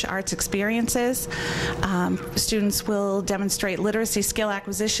to rich arts experiences. Students will demonstrate literacy skill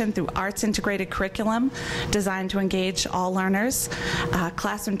acquisition through arts-integrated curriculum designed to engage all learners.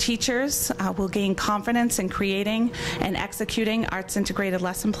 Classroom teachers will gain confidence in creating and executing arts-integrated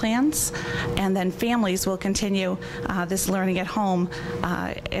lesson plans. And then families will continue this learning at home,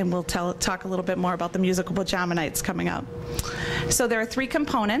 and we'll talk a little bit more about the musical pajama nights coming up. So there are 3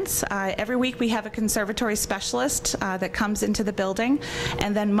 components. Every week we have a conservatory specialist that comes into the building,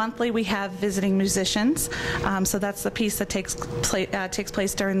 and then monthly we have visiting musicians. So that's the piece that takes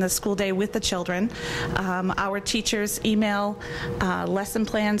place during the school day with the children. Our teachers email lesson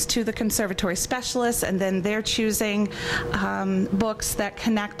plans to the conservatory specialists, and then they're choosing books that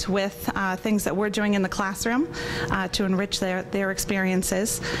connect with things that we're doing in the classroom to enrich their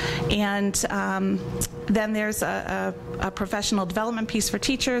experiences. And then there's a professional development piece for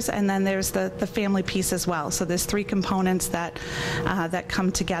teachers, and then there's the family piece as well. So there's 3 components that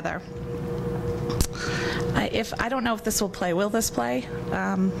come together. I don't know if this will play. Will this play?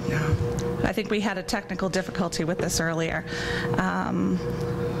 I think we had a technical difficulty with this earlier.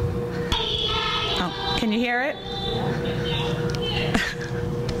 Oh, can you hear it?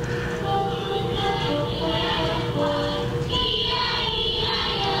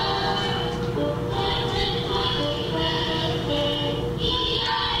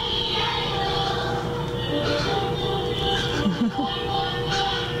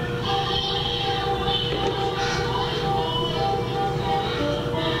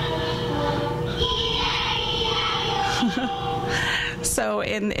 So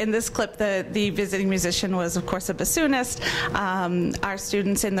in this clip, the visiting musician was, of course, a bassoonist. Our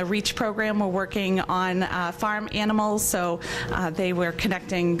students in the REACH program were working on farm animals, so they were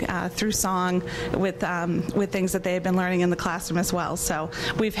connecting through song with things that they had been learning in the classroom as well. So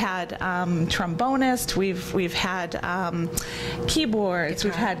we've had trombonist, we've had keyboards,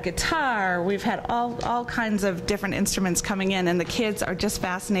 we've had guitar, we've had all kinds of different instruments coming in, and the kids are just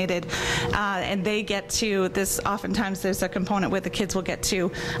fascinated, and they get to this. Oftentimes, there's a component where the kids will get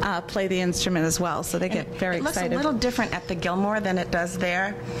to play the instrument as well, so they get very excited. It looks a little different at the Gilmore than it does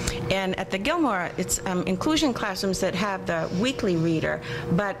there. And at the Gilmore, it's inclusion classrooms that have the weekly reader,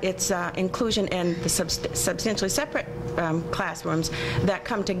 but it's inclusion in the substantially separate classrooms that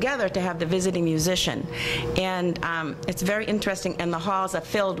come together to have the visiting musician. And it's very interesting, and the halls are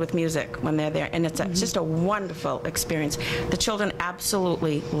filled with music when they're there, and it's just a wonderful experience. The children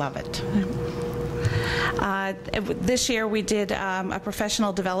absolutely love it. This year we did a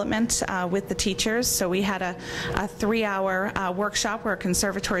professional development with the teachers. So we had a 3-hour workshop where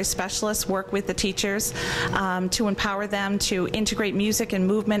conservatory specialists work with the teachers to empower them to integrate music and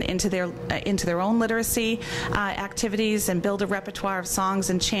movement into their own literacy activities and build a repertoire of songs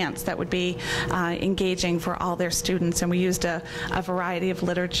and chants that would be engaging for all their students. And we used a variety of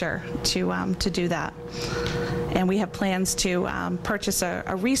literature to do that. And we have plans to purchase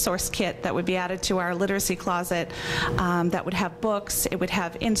a resource kit that would be added to our literacy closet that would have books, it would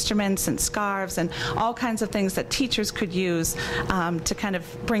have instruments and scarves and all kinds of things that teachers could use to kind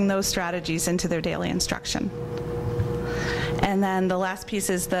of bring those strategies into their daily instruction. And then the last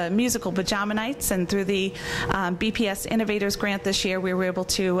piece is the musical pajama nights, and through the BPS Innovators Grant this year, we were able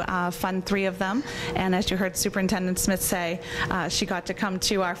to fund 3 of them. And as you heard Superintendent Smith say, she got to come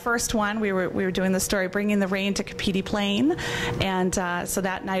to our first one. We were doing the story, Bringing the Rain to Kapiti Plain, and so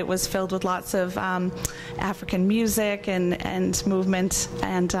that night was filled with lots of African music and movement,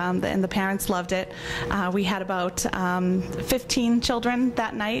 and the parents loved it. We had about 15 children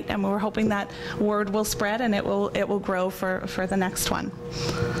that night, and we're hoping that word will spread and it will grow for the next one.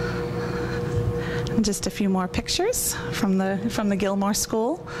 And just a few more pictures from the Gilmore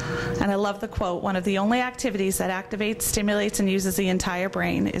School. And I love the quote, "One of the only activities that activates, stimulates, and uses the entire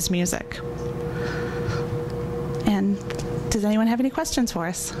brain is music." And does anyone have any questions for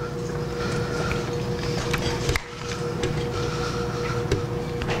us?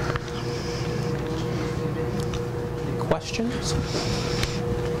 Any questions?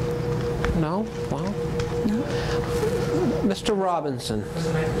 No? Well, No? Mr. Robinson.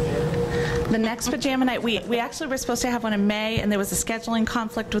 The next pajama night, we actually were supposed to have one in May, and there was a scheduling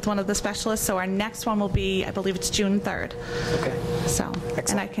conflict with one of the specialists, so our next one will be, I believe it's June 3rd. Okay. So,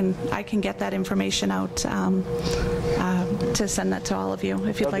 and I can get that information out to send that to all of you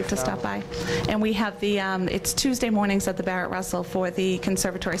if you'd like to stop by. And we have the, it's Tuesday mornings at the Barrett Russell for the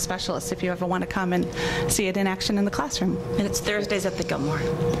conservatory specialists if you ever want to come and see it in action in the classroom. And it's Thursdays at the Gilmore.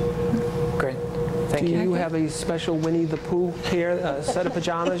 Great. Thank you. Do you have a special Winnie the Pooh set of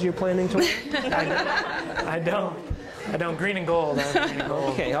pajamas you're planning to wear? I don't. Green and gold. Green and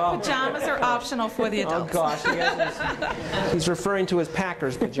gold. Okay. Pajamas are optional for the adults. Oh, gosh. He's referring to his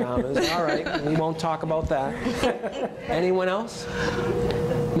Packers pajamas. All right. We won't talk about that. Anyone else?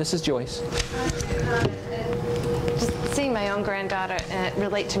 Mrs. Joyce. Seeing my own granddaughter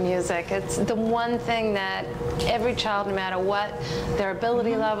relate to music, it's the one thing that every child, no matter what their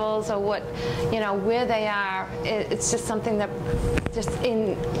ability levels or what, where they are, it's just something that just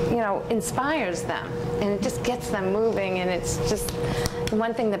inspires them, and it just gets them moving, and it's just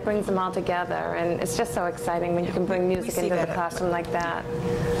one thing that brings them all together, and it's just so exciting when you can bring music into the classroom like that.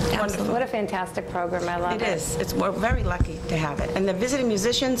 Wonderful. What a fantastic program. I love it. It is. We're very lucky to have it. And the visiting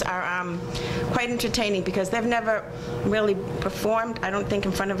musicians are quite entertaining because they've never really performed, I don't think,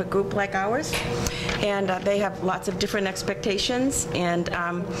 in front of a group like ours. And they have lots of different expectations. And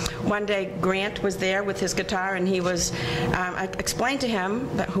one day Grant was there with his guitar, and he was, I explained to him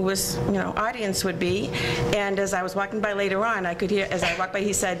who his audience would be. And as I was walking by later on, I could hear, as I walked by,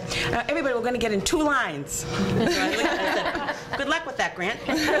 he said, "Everybody, we're going to get in 2 lines." So I looked at him and said, "Good luck with that, Grant."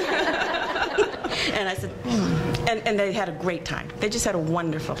 And I said, and they had a great time. They just had a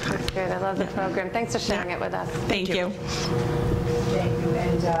wonderful time. That's good. I love the program. Thanks for sharing it with us. Thank you. Thank you.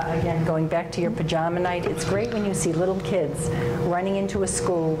 And again, going back to your pajama night, it's great when you see little kids running into a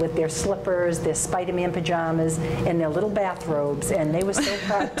school with their slippers, their Spider-Man pajamas, and their little bathrobes, and they were so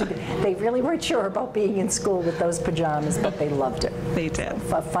proud to be. They really weren't sure about being in school with those pajamas, but they loved it. They did.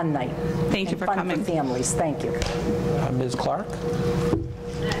 A fun night. Thank you for coming. Fun for families. Thank you. Ms. Clark?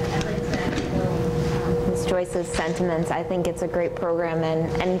 Ms. Joyce's sentiments. I think it's a great program, and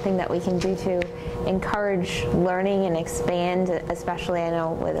anything that we can do to encourage learning and expand, especially I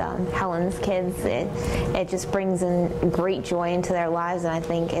know with Helen's kids, it just brings in great joy into their lives, and I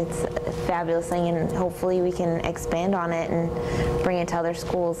think it's a fabulous thing, and hopefully we can expand on it and bring it to other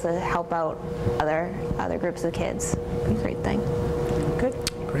schools to help out other groups of kids. It's a great thing. Good.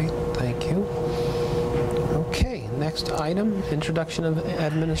 Great. Thank you. Okay. Next next item, introduction of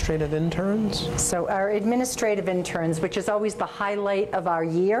administrative interns. So our administrative interns, which is always the highlight of our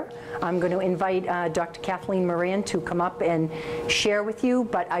year, I'm going to invite Dr. Kathleen Moran to come up and share with you,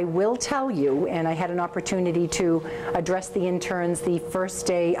 but I will tell you, and I had an opportunity to address the interns the first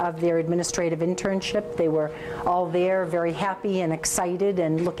day of their administrative internship. They were all there, very happy and excited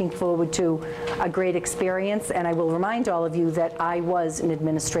and looking forward to a great experience, and I will remind all of you that I was an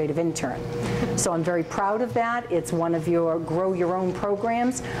administrative intern. So I'm very proud of that. It's one of your grow your own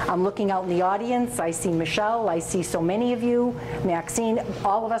programs. I'm looking out in the audience. I see Michelle. I see so many of you, Maxine,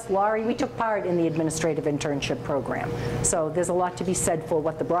 all of us, Laurie. We took part in the administrative internship program. So there's a lot to be said for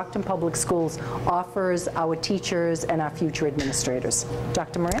what the Brockton Public Schools offers our teachers and our future administrators.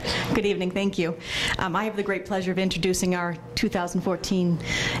 Dr. Moran? Good evening. Thank you. I have the great pleasure of introducing our 2014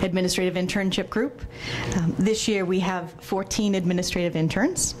 administrative internship group. This year we have 14 administrative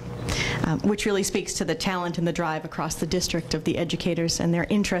interns. Which really speaks to the talent and the drive across the district of the educators and their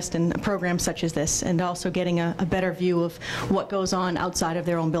interest in programs such as this, and also getting a better view of what goes on outside of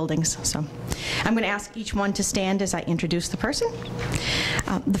their own buildings. So I'm going to ask each one to stand as I introduce the person.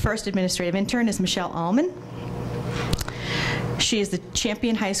 The first administrative intern is Michelle Allman. She is the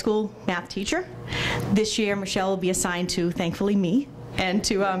Champion High School math teacher. This year, Michelle will be assigned to, thankfully, me, and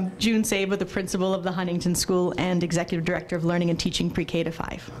to June Saber, the principal of the Huntington School and executive director of learning and teaching pre-K to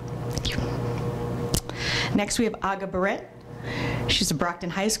 5. Thank you. Next, we have Aga Barrett. She's a Brockton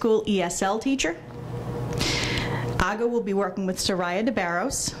High School ESL teacher. Aga will be working with Soraya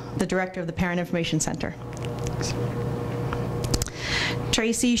DeBarros, the director of the Parent Information Center.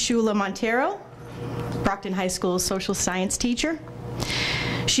 Tracy Shula Montero, Brockton High School social science teacher.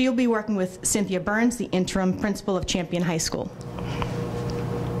 She'll be working with Cynthia Burns, the interim principal of Champion High School.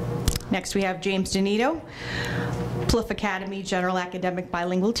 Next, we have James Donito, Plouffe Academy General Academic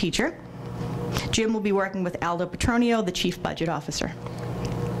Bilingual Teacher. Jim will be working with Aldo Petronio, the Chief Budget Officer.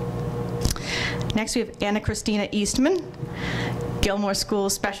 Next, we have Anna Christina Eastman, Gilmore School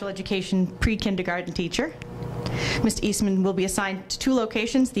Special Education Pre-Kindergarten Teacher. Ms. Eastman will be assigned to 2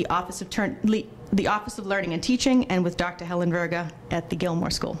 locations, the Office of Learning and Teaching, and with Dr. Helen Verga at the Gilmore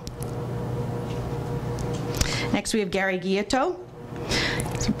School. Next, we have Gary Giotto,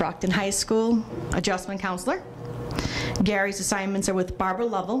 Brockton High School Adjustment Counselor. Gary's assignments are with Barbara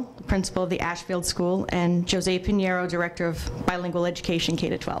Lovell, the principal of the Ashfield School, and Jose Pinheiro, director of bilingual education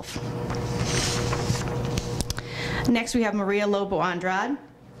K-12. Next, we have Maria Lobo Andrade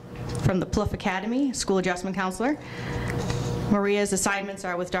from the Plouffe Academy, school adjustment counselor. Maria's assignments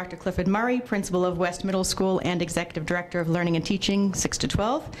are with Dr. Clifford Murray, principal of West Middle School and executive director of learning and teaching 6 to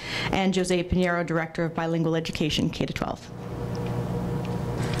 12, and Jose Pinheiro, director of bilingual education K-12.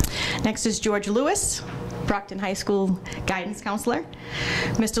 Next is George Lewis, Brockton High School guidance counselor.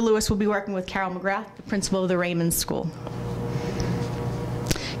 Mr. Lewis will be working with Carol McGrath, the principal of the Raymond School.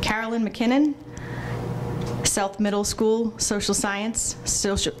 Carolyn McKinnon, South Middle School social science,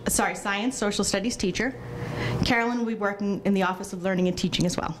 science, social studies teacher. Carolyn will be working in the Office of Learning and Teaching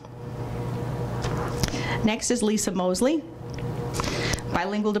as well. Next is Lisa Mosley,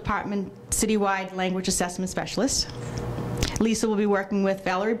 bilingual department citywide language assessment specialist. Lisa will be working with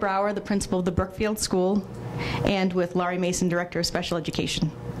Valerie Brower, the principal of the Brookfield School, and with Laurie Mason, director of special education.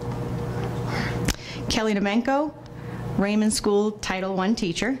 Kelly Domenko, Raymond School Title I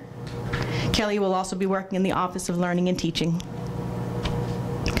teacher. Kelly will also be working in the Office of Learning and Teaching.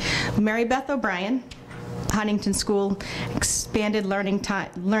 Mary Beth O'Brien, Huntington School Expanded Learning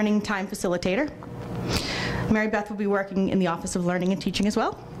Time Facilitator. Mary Beth will be working in the Office of Learning and Teaching as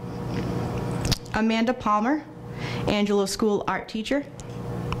well. Amanda Palmer, Angelo School art teacher.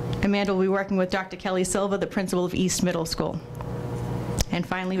 Amanda will be working with Dr. Kelly Silva, the principal of East Middle School. And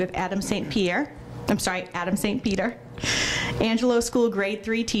finally, we have Adam St. Peter, Angelo School grade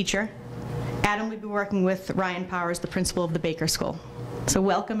 3 teacher. Adam will be working with Ryan Powers, the principal of the Baker School. So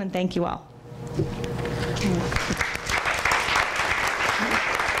welcome and thank you all.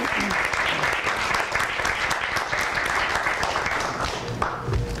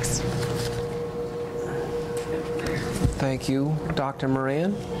 Thank you, Dr.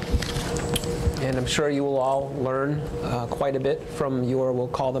 Moran. And I'm sure you will all learn quite a bit from your, we'll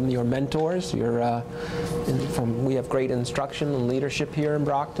call them your mentors. We have great instruction and leadership here in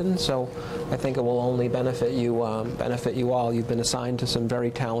Brockton, so I think it will only benefit you all. You've been assigned to some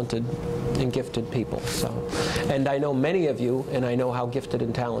very talented and gifted people. So, and I know many of you, and I know how gifted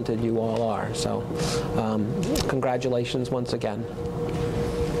and talented you all are. So, congratulations once again.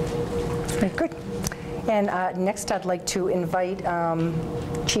 Very good. And next, I'd like to invite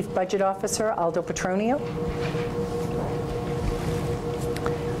Chief Budget Officer Aldo Petronio.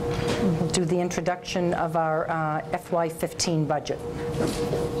 We'll do the introduction of our FY15 budget.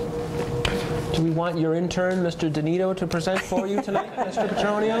 Do we want your intern, Mr. Donito, to present for you tonight, Mr.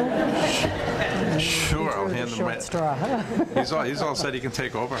 Petronio? Sure, I'll hand him right. Straw. He's all said he can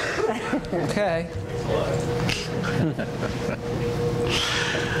take over. Okay.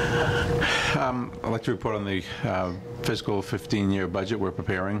 I'd like to report on the fiscal 15-year budget we're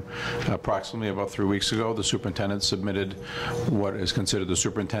preparing. Approximately about 3 weeks ago, the superintendent submitted what is considered the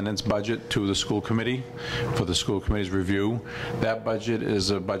superintendent's budget to the school committee for the school committee's review. That budget is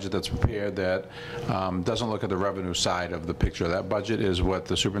a budget that's prepared that doesn't look at the revenue side of the picture. That budget is what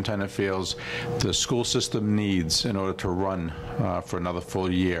the superintendent feels the school system needs in order to run for another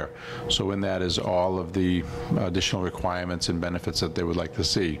full year. So in that is all of the additional requirements and benefits that they would like to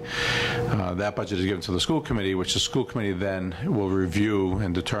see. That budget is given to the school committee, which the school committee then will review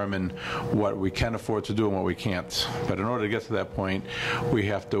and determine what we can afford to do and what we can't. But in order to get to that point, we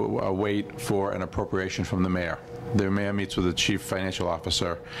have to wait for an appropriation from the mayor. The mayor meets with the chief financial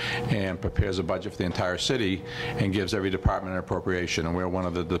officer and prepares a budget for the entire city and gives every department an appropriation. And we're one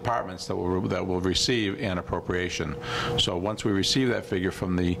of the departments that will receive an appropriation. So once we receive that figure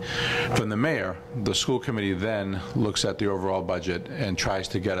from the mayor, the school committee then looks at the overall budget and tries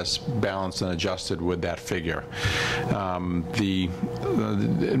to get us balanced and adjusted with that figure.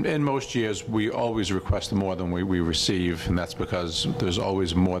 In most years, we always request more than we receive, and that's because there's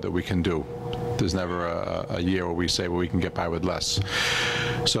always more that we can do. There's never a year where we say, well, we can get by with less.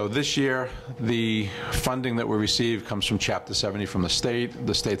 So this year, the funding that we receive comes from Chapter 70 from the state.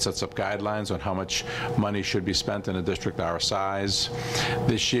 The state sets up guidelines on how much money should be spent in a district our size.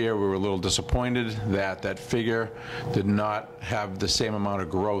 This year, we were a little disappointed that that figure did not have the same amount of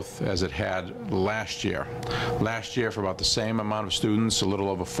growth as it had last year. Last year, for about the same amount of students, a little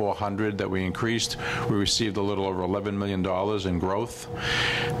over 400 that we increased, we received a little over $11 million in growth.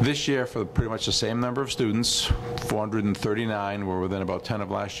 This year, for pretty much the same number of students, 439, we're within about 10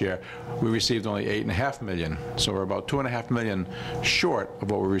 of last year, we received only $8.5 million. So we're about $2.5 million short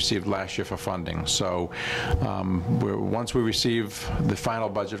of what we received last year for funding. So once we receive the final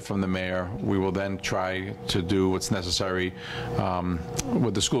budget from the mayor, we will then try to do what's necessary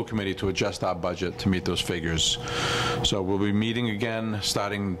with the school committee to adjust our budget to meet those figures. So we'll be meeting again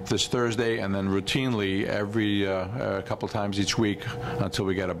starting this Thursday and then routinely every a couple times each week until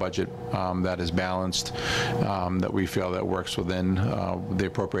we get a budget that is balanced, that we feel that works within the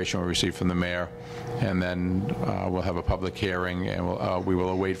appropriation we receive from the mayor, and then we'll have a public hearing and we will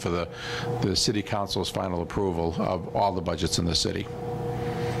await for the city council's final approval of all the budgets in the city.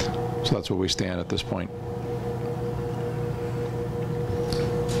 So that's where we stand at this point.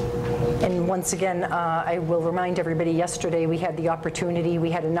 And once again, I will remind everybody, yesterday we had the opportunity, we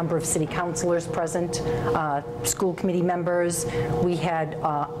had a number of city councilors present, school committee members, we had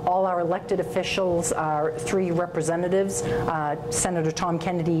all our elected officials, our 3 representatives. Senator Tom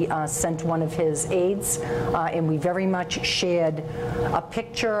Kennedy sent one of his aides, and we very much shared a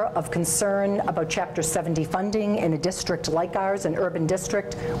picture of concern about Chapter 70 funding in a district like ours, an urban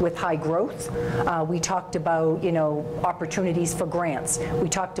district with high growth. We talked about, opportunities for grants. We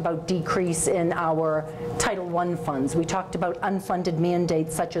talked about decrease in our Title I funds. We talked about unfunded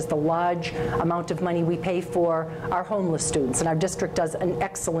mandates such as the large amount of money we pay for our homeless students, and our district does an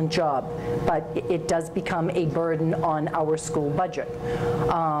excellent job, but it does become a burden on our school budget.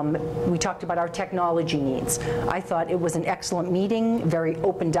 We talked about our technology needs. I thought it was an excellent meeting, very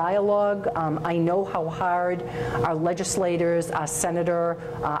open dialogue. I know how hard our legislators, our senator,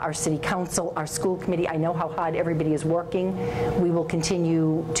 our city council, our school committee, I know how hard everybody is working. We will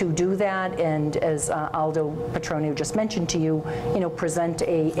continue to do that, and as Aldo Petronio just mentioned to you, present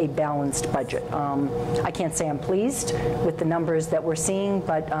a balanced budget. I can't say I'm pleased with the numbers that we're seeing,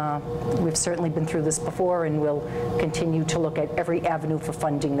 but we've certainly been through this before, and we'll continue to look at every avenue for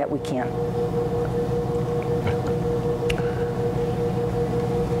funding that we can.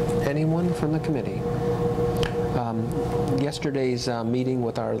 Anyone from the committee? Yesterday's meeting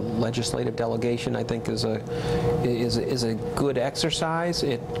with our legislative delegation, I think, is a good exercise.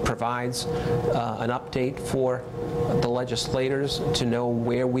 It provides an update for the legislators to know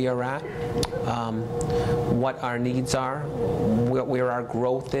where we are at, what our needs are, where our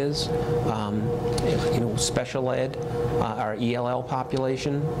growth is. Special ed, our ELL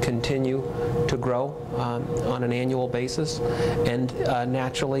population continue to grow on an annual basis, and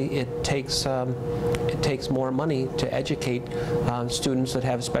naturally it takes more money to educate students that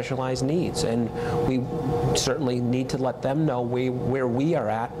have specialized needs, and we certainly need to let them know where we are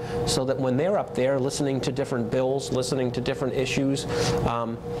at, so that when they're up there listening to different bills, listening to different issues,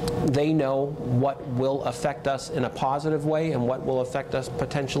 they know what will affect us in a positive way and what will affect us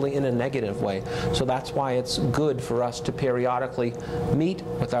potentially in a negative way. So that's why it's good for us to periodically meet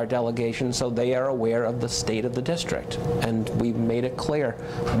with our delegation so they are aware of the state of the district. And we've made it clear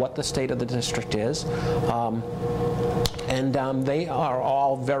what the state of the district is. They are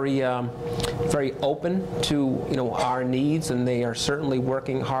all very open to our needs, and they are certainly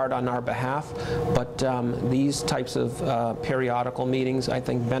working hard on our behalf. But these types of periodical meetings, I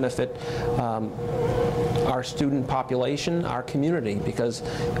think, benefit our student population, our community, because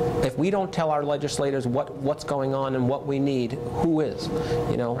if we don't tell our legislators what's going on and what we need, who is?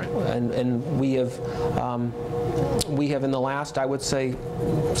 And we have in the last, I would say,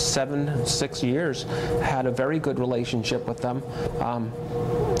 6 years, had a very good relationship with them,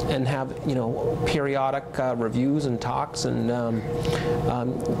 and have periodic reviews and talks. And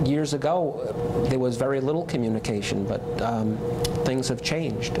years ago, there was very little communication, but things have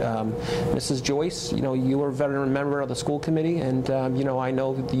changed. Mrs. Joyce, you were a veteran member of the school committee, and I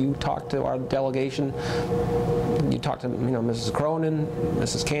know that you talked to our delegation. You talked to Mrs. Cronin,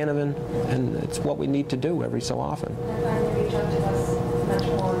 Mrs. Canavan, and it's what we need to do every so often. They reach out to us much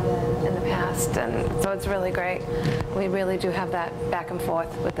more than in the past, and so it's really great. We really do have that back and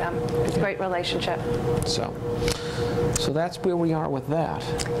forth with them. It's a great relationship. So that's where we are with that.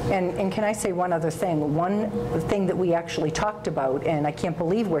 And can I say one other thing? One thing that we actually talked about, and I can't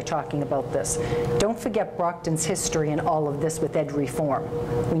believe we're talking about this, don't forget Brockton's history in all of this with ed reform.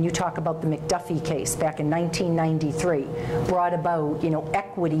 When you talk about the McDuffie case back in 1993, brought about,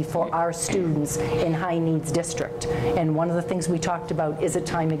 equity for our students in high needs district. And one of the things we talked about, is it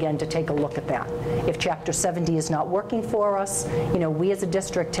time again to take a look at that? If Chapter 70 is not working for us, we as a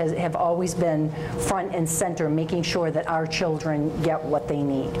district have always been front and center, making sure that our children get what they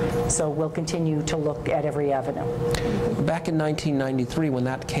need. So we'll continue to look at every avenue. Back in 1993, when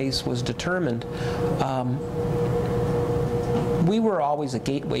that case was determined, we were always a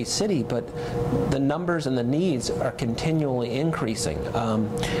gateway city, but the numbers and the needs are continually increasing.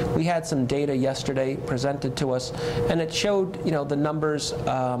 We had some data yesterday presented to us, and it showed, the numbers,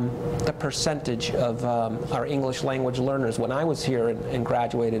 the percentage of our English language learners when I was here and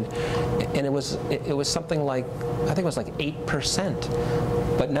graduated, and it was something like, I think it was like 8%.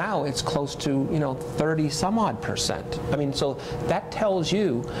 But now it's close to 30 some odd percent. I mean, so that tells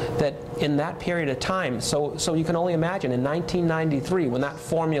you that in that period of time, so you can only imagine in 1993 when that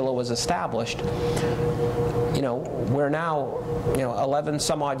formula was established, we're now 11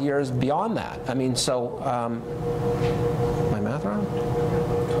 some odd years beyond that. I mean, so my math wrong?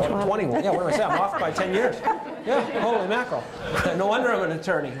 21. Yeah, what am I saying? I'm off by 10 years. Yeah, holy mackerel. No wonder I'm an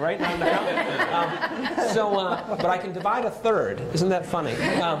attorney, right? But I can divide a third. Isn't that funny?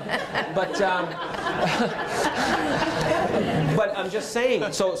 But I'm just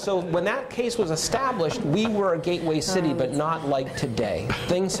saying, so when that case was established, we were a gateway city, but not like today.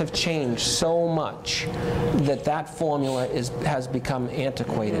 Things have changed so much that formula has become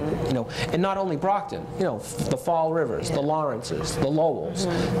antiquated. And not only Brockton, the Fall Rivers, the Lawrences, the Lowells,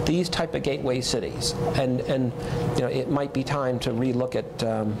 these type of gateway cities. And it might be time to relook at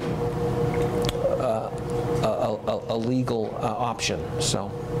a legal option. So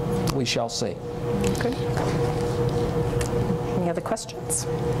we shall see. Good. Any other questions?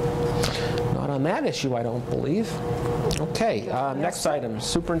 Not on that issue, I don't believe. Okay, next item,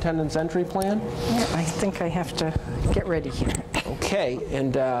 superintendent's entry plan. Yeah, I think I have to get ready here. Okay,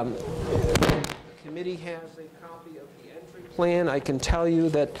 and the committee has a copy of the entry plan. I can tell you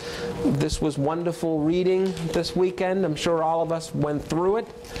that this was wonderful reading this weekend. I'm sure all of us went through it.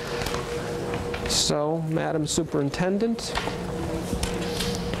 So, Madam Superintendent.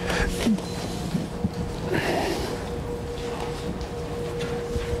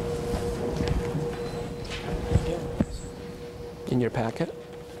 In your packet?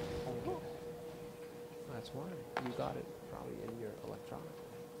 That's why. You got it probably in your electronic.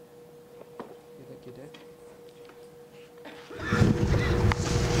 You think you did?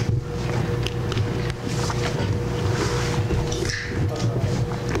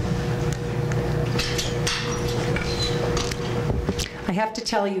 I have to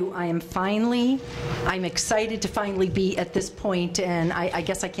tell you, I'm excited to finally be at this point, and I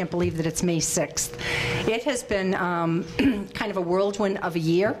guess I can't believe that it's May 6th. It has been kind of a whirlwind of a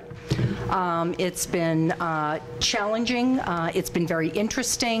year. It's been challenging, it's been very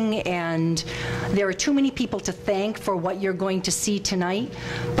interesting, and there are too many people to thank for what you're going to see tonight.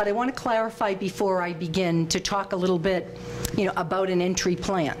 But I want to clarify before I begin to talk a little bit, about an entry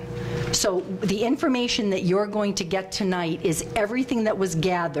plan. So the information that you're going to get tonight is everything that was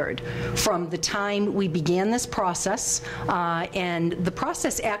gathered from the time we began this process, and the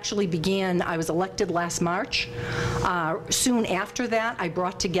process actually began, I was elected last March. Soon after that, I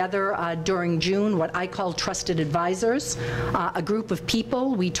brought together during June what I call trusted advisors, a group of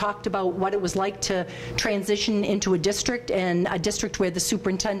people. We talked about what it was like to transition into a district, and a district where the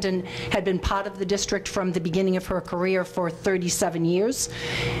superintendent had been part of the district from the beginning of her career for 37 years.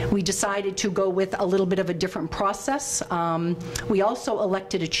 We decided to go with a little bit of a different process. We also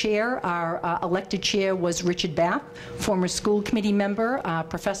elected a chair. Our elected chair was Richard Bath, former school committee member,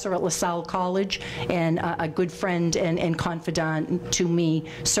 professor at LaSalle College, and a good friend and confidant to me,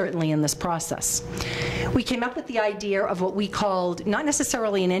 certainly in this process. We came up with the idea of what we called, not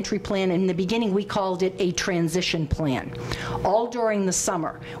necessarily an entry plan. In the beginning, we called it a transition plan. All during the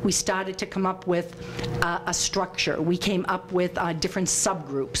summer, we started to come up with a structure. We came up with different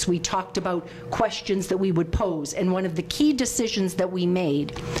subgroups. We talked about questions that we would pose, and one of the key decisions that we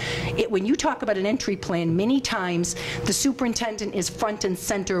made, when you talk about an entry plan, many times the superintendent is front and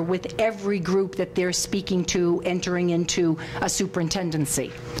center with every group that they're speaking to entering into a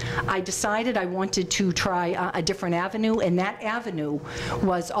superintendency. I decided I wanted to try a different avenue, and that avenue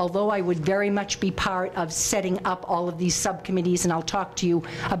was, although I would very much be part of setting up all of these subcommittees, and I'll talk to you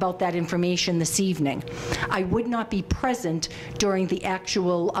about that information this evening, I would not be present during the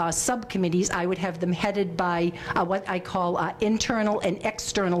actual subcommittees. I would have them headed by what I call internal and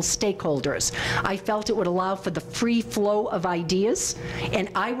external stakeholders. I felt it would allow for the free flow of ideas, and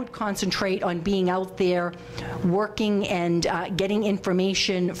I would concentrate on being out there working and getting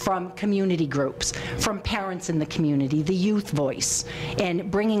information from community groups, from parents in the community, the youth voice, and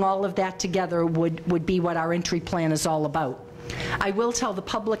bringing all of that together would be what our entry plan is all about. I will tell the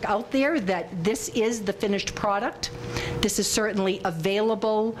public out there that this is the finished product. This is certainly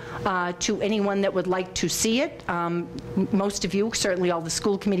available to anyone that would like to see it. Most of you, certainly all the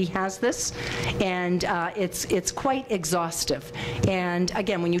school committee has this, and it's quite exhaustive. And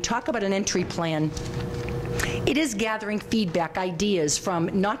again, when you talk about an entry plan, it is gathering feedback, ideas from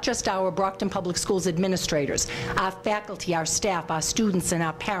not just our Brockton Public Schools administrators, our faculty, our staff, our students, and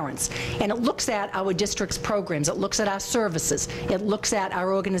our parents. And it looks at our district's programs. It looks at our services. It looks at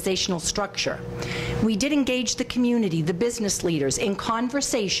our organizational structure. We did engage the community, the business leaders, in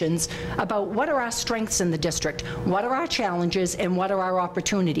conversations about what are our strengths in the district, what are our challenges, and what are our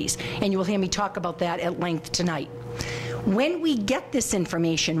opportunities. And you will hear me talk about that at length tonight. When we get this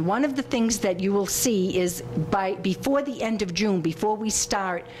information, one of the things that you will see is before the end of June, before we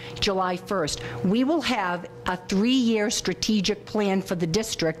start July 1st, we will have a 3-year strategic plan for the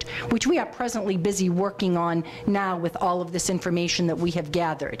district, which we are presently busy working on now with all of this information that we have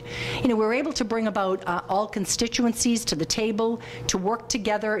gathered. You know, we're able to bring about all constituencies to the table to work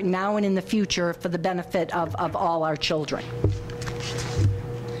together now and in the future for the benefit of all our children.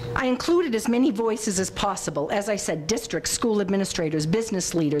 I included as many voices as possible. As I said, districts, school administrators,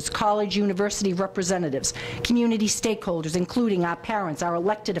 business leaders, college, university representatives, community stakeholders, including our parents, our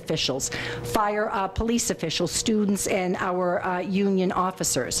elected officials, fire, police officials, students, and our union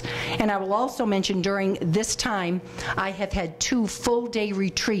officers. And I will also mention during this time, I have had 2 full-day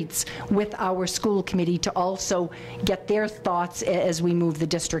retreats with our school committee to also get their thoughts as we move the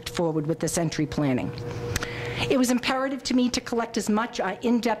district forward with this entry planning. It was imperative to me to collect as much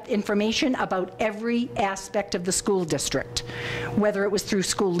in-depth information about every aspect of the school district. Whether it was through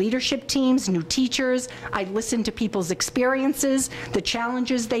school leadership teams, new teachers, I listened to people's experiences, the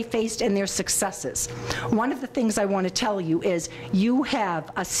challenges they faced, and their successes. One of the things I want to tell you is you have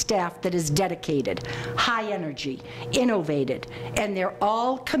a staff that is dedicated, high energy, innovative, and they're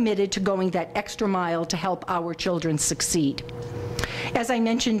all committed to going that extra mile to help our children succeed. As I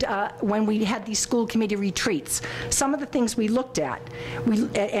mentioned, when we had these school committee retreats, some of the things we looked at,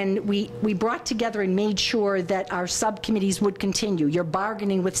 we brought together and made sure that our subcommittees would continue. You're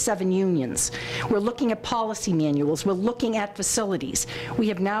bargaining with 7 unions. We're looking at policy manuals. We're looking at facilities. We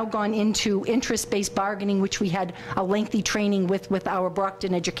have now gone into interest-based bargaining, which we had a lengthy training with our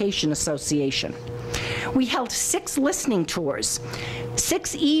Brockton Education Association. We held 6 listening tours,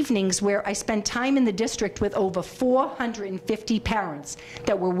 6 evenings where I spent time in the district with over 450 parents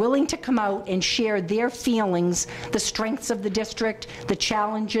that were willing to come out and share their feelings, the strengths of the district, the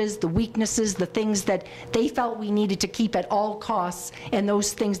challenges, the weaknesses, the things that they felt we needed to keep at all costs, and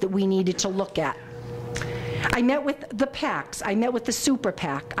those things that we needed to look at. I met with the PACs. I met with the Super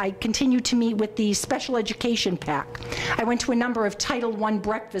PAC. I continue to meet with the Special Education PAC. I went to a number of Title I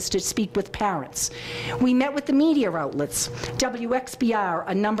breakfasts to speak with parents. We met with the media outlets, WXBR,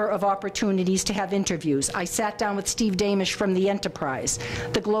 a number of opportunities to have interviews. I sat down with Steve Damish from the Enterprise,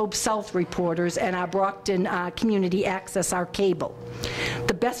 the Globe South reporters, and our Brockton Community Access, our cable.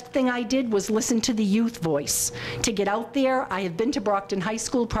 The best thing I did was listen to the youth voice. To get out there, I have been to Brockton High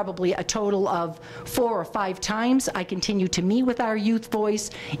School probably a total of 4 or 5 times. I continue to meet with our youth voice.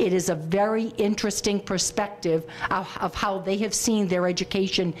 It is a very interesting perspective of how they have seen their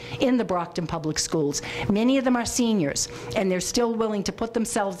education in the Brockton Public Schools. Many of them are seniors, and they're still willing to put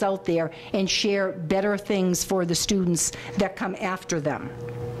themselves out there and share better things for the students that come after them.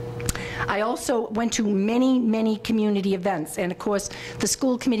 I also went to many, many community events, and of course, the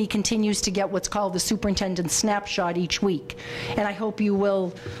school committee continues to get what's called the superintendent's snapshot each week. And I hope you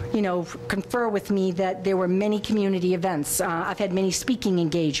will, confer with me that there were many community events. I've had many speaking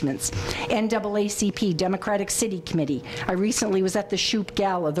engagements. NAACP, Democratic City Committee. I recently was at the Shoup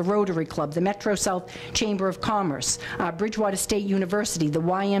Gala, the Rotary Club, the Metro South Chamber of Commerce, Bridgewater State University, the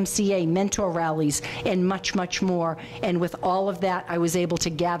YMCA, mentor rallies, and much, much more. And with all of that, I was able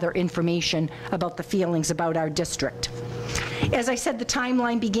to gather information about the feelings about our district. As I said, the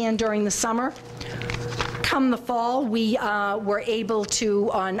timeline began during the summer. Come the fall, we were able to,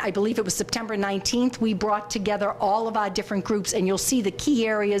 on I believe it was September 19th, we brought together all of our different groups, and you'll see the key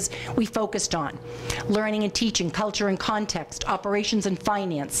areas we focused on: learning and teaching, culture and context, operations and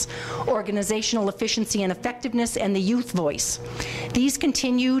finance, organizational efficiency and effectiveness, and the youth voice. These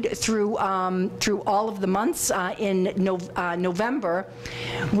continued through all of the months. In November,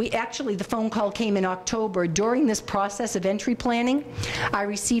 the phone call came in October. During this process of entry planning, I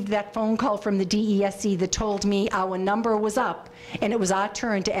received that phone call from the DESE that told me our number was up, and it was our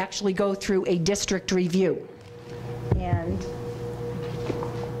turn to actually go through a district review. And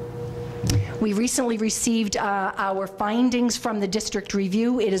we recently received our findings from the district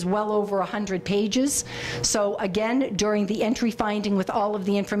review. It is well over 100 pages. So again, during the entry finding, with all of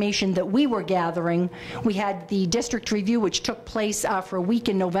the information that we were gathering, we had the district review, which took place for a week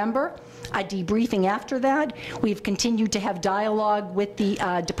in November. A debriefing after that. We've continued to have dialogue with the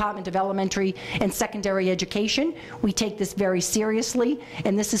Department of Elementary and Secondary Education. We take this very seriously,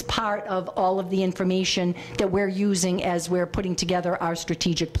 and this is part of all of the information that we're using as we're putting together our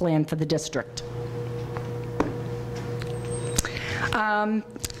strategic plan for the district.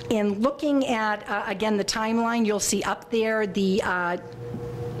 In looking at, again, the timeline, you'll see up there the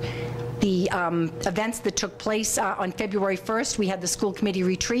events that took place on February 1st. We had the school committee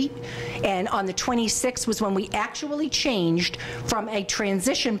retreat, and on the 26th was when we actually changed from a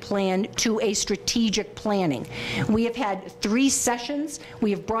transition plan to a strategic planning. We have had 3 sessions. We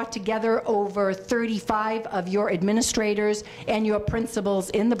have brought together over 35 of your administrators and your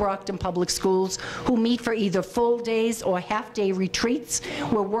principals in the Brockton Public Schools who meet for either full days or half-day retreats.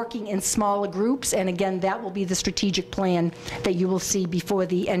 We're working in smaller groups, and again, that will be the strategic plan that you will see before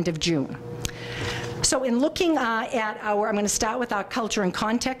the end of June. So in looking at I'm going to start with our culture and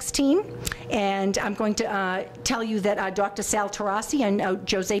context team, and I'm going to tell you that Dr. Sal Tarasi and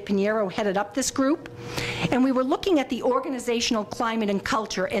Jose Pinheiro headed up this group, and we were looking at the organizational climate and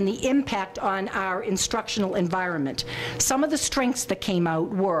culture and the impact on our instructional environment. Some of the strengths that came out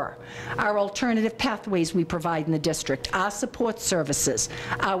were our alternative pathways we provide in the district, our support services,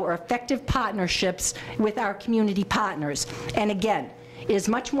 our effective partnerships with our community partners, and again, is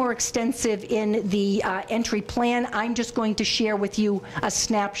much more extensive in the entry plan. I'm just going to share with you a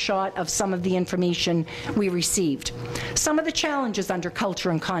snapshot of some of the information we received. Some of the challenges under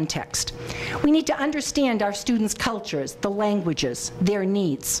culture and context. We need to understand our students' cultures, the languages, their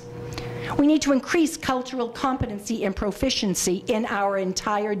needs. We need to increase cultural competency and proficiency in our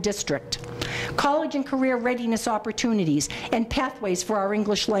entire district. College and career readiness opportunities and pathways for our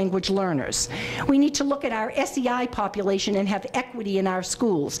English language learners. We need to look at our SEI population and have equity in our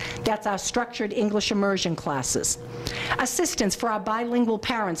schools. That's our structured English immersion classes. Assistance for our bilingual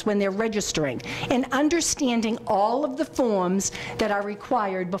parents when they're registering, and understanding all of the forms that are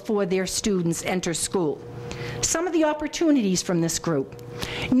required before their students enter school. Some of the opportunities from this group.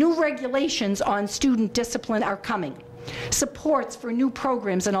 New regulations on student discipline are coming. Supports for new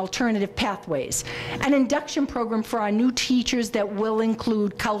programs and alternative pathways. An induction program for our new teachers that will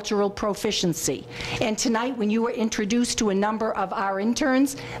include cultural proficiency. And tonight, when you were introduced to a number of our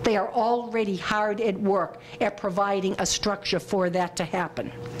interns, they are already hard at work at providing a structure for that to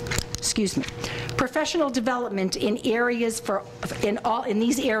happen. Excuse me. Professional development in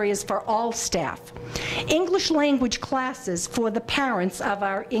these areas for all staff. English language classes for the parents of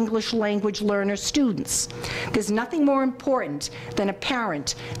our English language learner students. There's nothing more important than a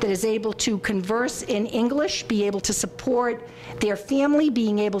parent that is able to converse in English, be able to support their family,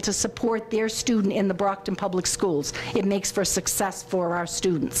 being able to support their student in the Brockton Public Schools. It makes for success for our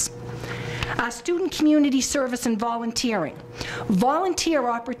students. Student community service and volunteering. Volunteer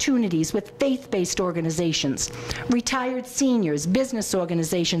opportunities with faith-based organizations, retired seniors, business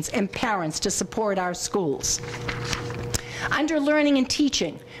organizations, and parents to support our schools. Under learning and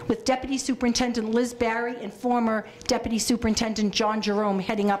teaching, with Deputy Superintendent Liz Barry and former Deputy Superintendent John Jerome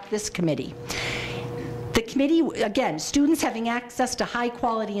heading up this committee. The committee, again, students having access to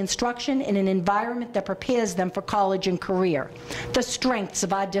high-quality instruction in an environment that prepares them for college and career. The strengths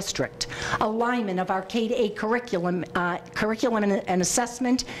of our district. Alignment of our K-8 curriculum and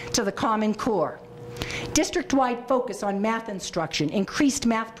assessment to the Common Core. District-wide focus on math instruction, increased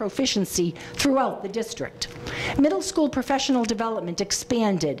math proficiency throughout the district. Middle school professional development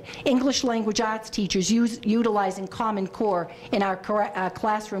expanded. English language arts teachers utilizing Common Core in our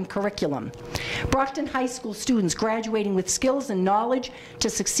classroom curriculum. Brockton High School students graduating with skills and knowledge to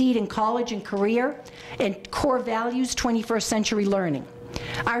succeed in college and career, and core values, 21st century learning.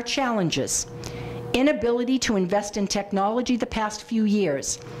 Our challenges. Inability to invest in technology the past few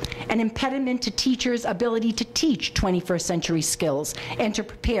years, an impediment to teachers' ability to teach 21st century skills and to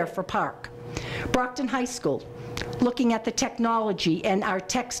prepare for Park. Brockton High School, looking at the technology and our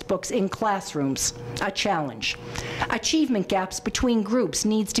textbooks in classrooms, a challenge. Achievement gaps between groups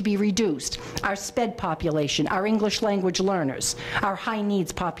needs to be reduced. Our SPED population, our English language learners, our high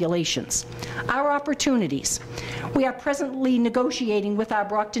needs populations. Our opportunities. We are presently negotiating with our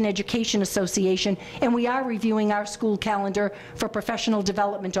Brockton Education Association, and we are reviewing our school calendar for professional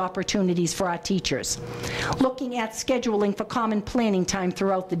development opportunities for our teachers. Looking at scheduling for common planning time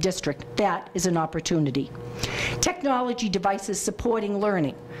throughout the district, that is an opportunity. Technology devices supporting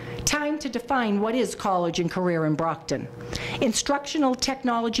learning. Time to define what is college and career in Brockton. Instructional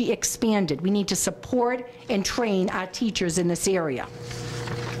technology expanded. We need to support and train our teachers in this area.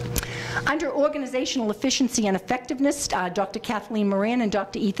 Under organizational efficiency and effectiveness, Dr. Kathleen Moran and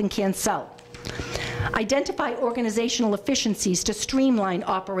Dr. Ethan Cancel. Identify organizational efficiencies to streamline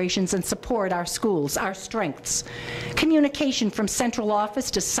operations and support our schools, our strengths. Communication from central office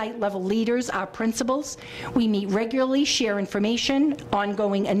to site-level leaders, our principals. We meet regularly, share information,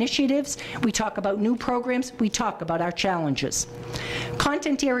 ongoing initiatives. We talk about new programs. We talk about our challenges.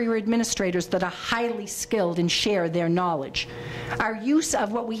 Content area administrators that are highly skilled and share their knowledge. Our use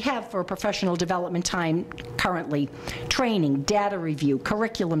of what we have for professional development time currently. Training, data review,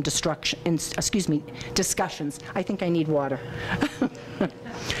 curriculum discussions. I think I need water.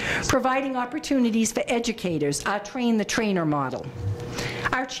 Providing opportunities for educators, our train the trainer model.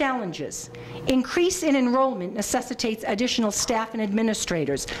 Our challenges. Increase in enrollment necessitates additional staff and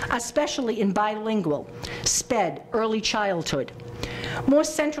administrators, especially in bilingual, SPED, early childhood. More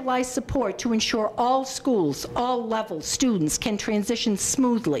centralized support to ensure all schools, all levels, students can transition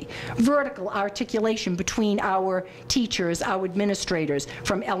smoothly. Vertical articulation between our teachers, our administrators,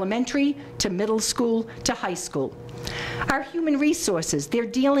 from elementary to middle school to high school. Our human resources, they're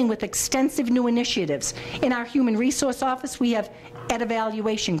dealing with extensive new initiatives. In our human resource office, we have ed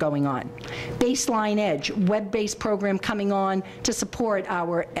evaluation going on. Baseline Edge, web-based program coming on to support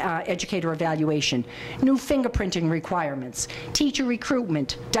our educator evaluation. New fingerprinting requirements, teacher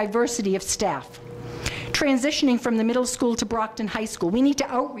recruitment, diversity of staff. Transitioning from the middle school to Brockton High School, we need to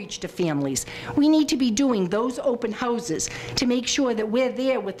outreach to families. We need to be doing those open houses to make sure that we're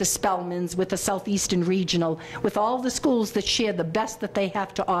there with the Spellmans, with the Southeastern Regional, with all the schools that share the best that they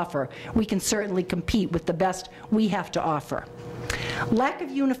have to offer. We can certainly compete with the best we have to offer. Lack of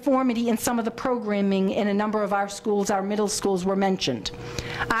uniformity in some of the programming in a number of our schools, our middle schools were mentioned.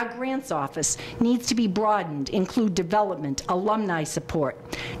 Our grants office needs to be broadened, include development, alumni support,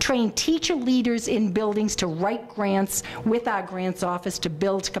 train teacher leaders in buildings to write grants with our grants office to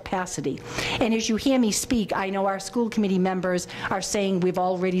build capacity. And as you hear me speak, I know our school committee members are saying we've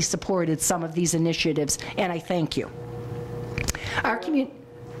already supported some of these initiatives, and I thank you. Our community.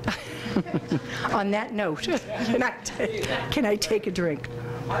 On that note, can I take a drink?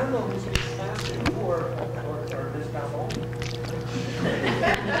 I don't know who's asking or Ms. Basil.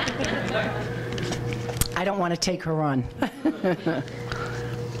 I don't want to take her on.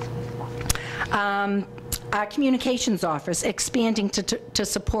 Our communications office expanding to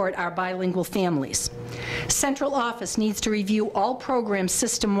support our bilingual families. Central office needs to review all programs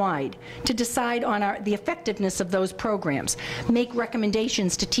system-wide to decide on the effectiveness of those programs, make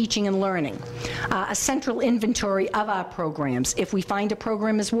recommendations to teaching and learning, a central inventory of our programs. If we find a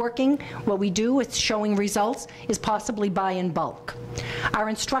program is working, what we do with showing results is possibly buy in bulk. Our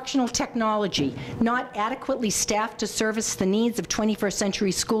instructional technology, not adequately staffed to service the needs of 21st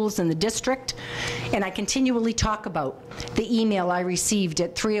century schools in the district, and I continually talk about the email I received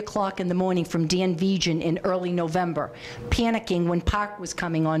at 3 o'clock in the morning from Dan Vigen in early November, panicking when Park was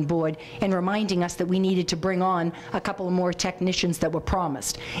coming on board and reminding us that we needed to bring on a couple of more technicians that were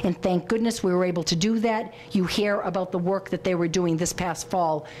promised. And thank goodness we were able to do that. You hear about the work that they were doing this past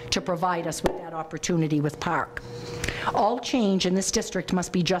fall to provide us with that opportunity with Park. All change in this district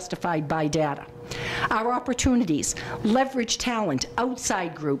must be justified by data. Our opportunities: leverage talent,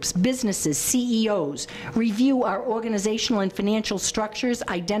 outside groups, businesses, CEOs, review our organizational and financial structures,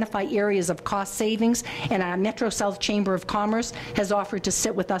 identify areas of cost savings, and our Metro South Chamber of Commerce has offered to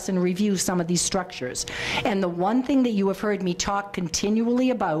sit with us and review some of these structures. And the one thing that you have heard me talk continually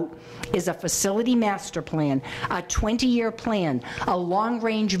about is a facility master plan, a 20-year plan, a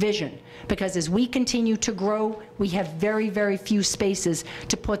long-range vision, because as we continue to grow, we have very, very few spaces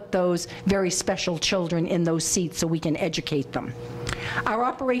to put those very special children in those seats so we can educate them. Our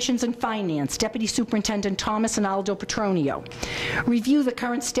operations and finance, Deputy Superintendent Thomas and Aldo Petronio, review the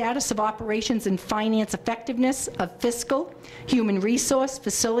current status of operations and finance effectiveness of fiscal, human resource,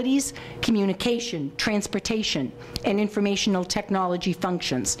 facilities, communication, transportation, and informational technology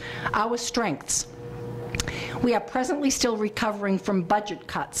functions. Our strengths: we are presently still recovering from budget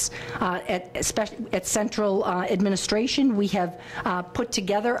cuts. Especially at central administration, we have put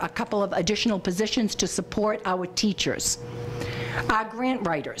together a couple of additional positions to support our teachers. Our grant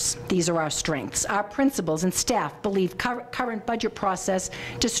writers, these are our strengths. Our principals and staff believe current budget process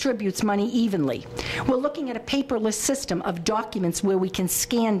distributes money evenly. We're looking at a paperless system of documents where we can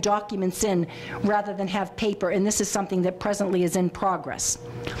scan documents in rather than have paper, and this is something that presently is in progress.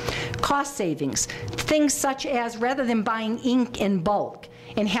 Cost savings, things such as rather than buying ink in bulk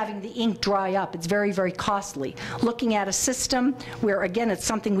and having the ink dry up, it's very, very costly. Looking at a system where, again, it's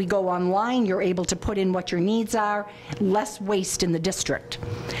something we go online, you're able to put in what your needs are, less waste in the district.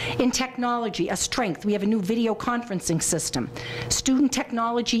 In technology, a strength, we have a new video conferencing system. Student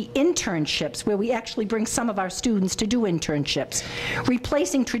technology internships, where we actually bring some of our students to do internships.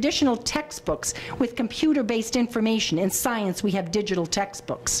 Replacing traditional textbooks with computer-based information. In science, we have digital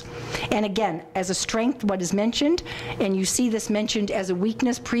textbooks. And again, as a strength, what is mentioned, and you see this mentioned as a weakness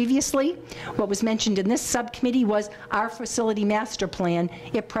previously, what was mentioned in this subcommittee was our facility master plan.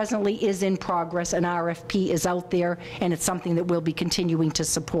 It presently is in progress, an RFP is out there, and it's something that we'll be continuing to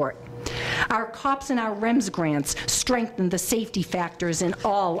support. Our COPS and our REMS grants strengthen the safety factors in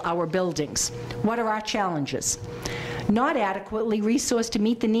all our buildings. What are our challenges? Not adequately resourced to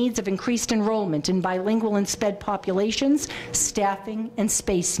meet the needs of increased enrollment in bilingual and SPED populations, staffing, and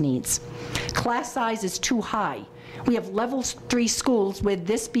space needs. Class size is too high. We have level 3 schools where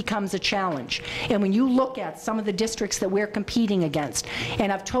this becomes a challenge. And when you look at some of the districts that we're competing against,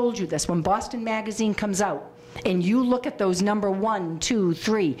 and I've told you this, when Boston Magazine comes out, and you look at those number 1, 2,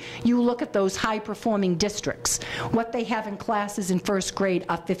 3, you look at those high-performing districts, what they have in classes in first grade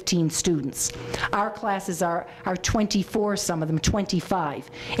are 15 students. Our classes are 24, some of them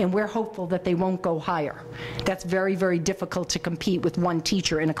 25, and we're hopeful that they won't go higher. That's very, very difficult to compete with one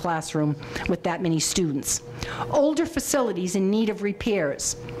teacher in a classroom with that many students. Older facilities in need of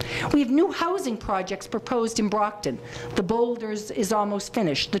repairs. We have new housing projects proposed in Brockton. The Boulders is almost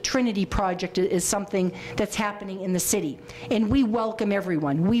finished. The Trinity project is something that's happening in the city. And we welcome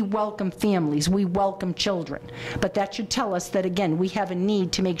everyone. We welcome families. We welcome children. But that should tell us that, again, we have a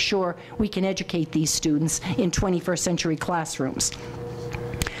need to make sure we can educate these students in 21st century classrooms.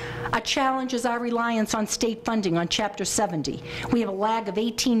 A challenge is our reliance on state funding on Chapter 70. We have a lag of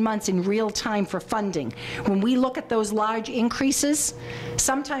 18 months in real time for funding. When we look at those large increases,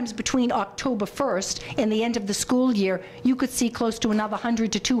 sometimes between October 1st and the end of the school year, you could see close to another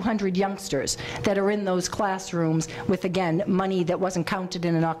 100 to 200 youngsters that are in those classrooms with, again, money that wasn't counted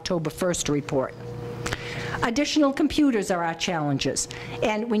in an October 1st report. Additional computers are our challenges.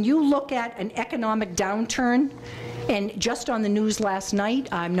 And when you look at an economic downturn, and just on the news last night,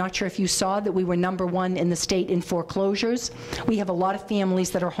 I'm not sure if you saw that we were #1 in the state in foreclosures. We have a lot of families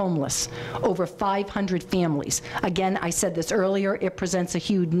that are homeless, over 500 families. Again, I said this earlier, it presents a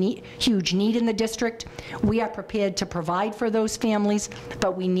huge need in the district. We are prepared to provide for those families,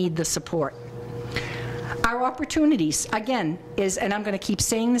 but we need the support. Our opportunities, again, is, and I'm going to keep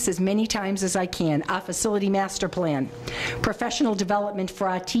saying this as many times as I can, our facility master plan, professional development for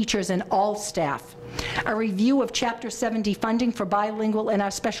our teachers and all staff, a review of Chapter 70 funding for bilingual and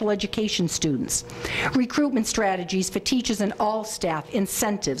our special education students, recruitment strategies for teachers and all staff,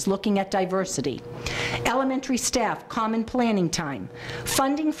 incentives, looking at diversity, elementary staff, common planning time,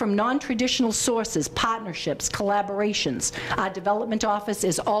 funding from non-traditional sources, partnerships, collaborations. Our development office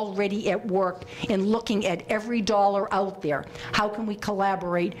is already at work in looking at every dollar out there. How can we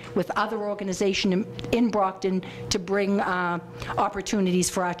collaborate with other organizations in Brockton to bring opportunities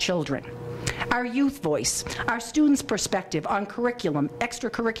for our children? Our youth voice, our students' perspective on curriculum,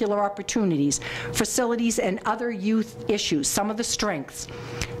 extracurricular opportunities, facilities, and other youth issues, some of the strengths.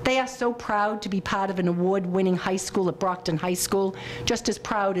 They are so proud to be part of an award-winning high school at Brockton High School, just as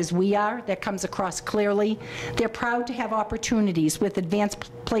proud as we are. That comes across clearly. They're proud to have opportunities with advanced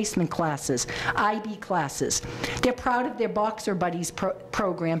placement classes, IB classes. They're proud of their Boxer Buddies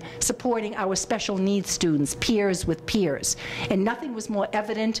program, supporting our special needs students, peers with peers. And nothing was more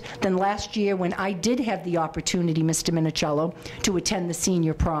evident than last year when I did have the opportunity, Mr. Minichiello, to attend the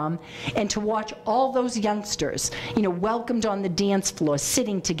senior prom and to watch all those youngsters, welcomed on the dance floor,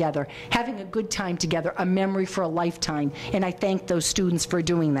 sitting together, having a good time together, a memory for a lifetime. And I thank those students for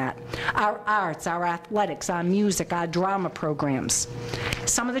doing that. Our arts, our athletics, our music, our drama programs.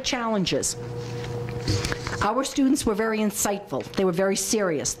 Some of the challenges. Our students were very insightful. They were very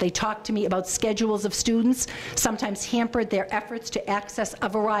serious. They talked to me about schedules of students, sometimes hampered their efforts to access a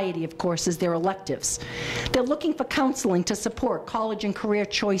variety of courses, their electives. They're looking for counseling to support college and career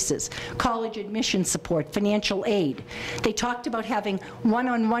choices, college admission support, financial aid. They talked about having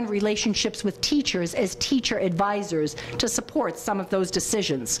one-on-one relationships with teachers as teacher advisors to support some of those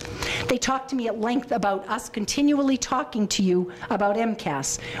decisions. They talked to me at length about us continually talking to you about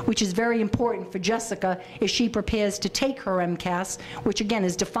MCAS, which is very important for Jessica as she prepares to take her MCAS, which again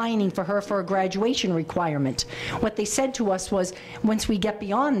is defining for her for a graduation requirement. What they said to us was, once we get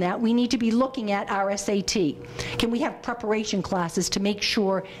beyond that, we need to be looking at our SAT. Can we have preparation classes to make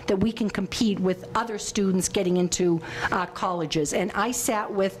sure that we can compete with other students getting into colleges? And I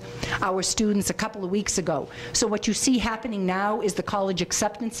sat with our students a couple of weeks ago. So what you see happening now is the college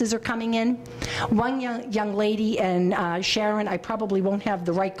acceptances are coming in. One young lady, and Sharon, I probably won't have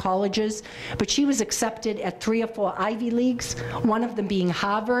the right colleges, but she was accepted at 3 or 4 Ivy Leagues, one of them being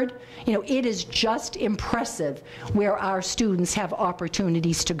Harvard. It is just impressive where our students have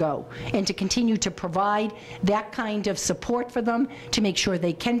opportunities to go, and to continue to provide that kind of support for them to make sure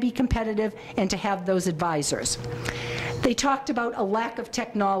they can be competitive and to have those advisors. They talked about a lack of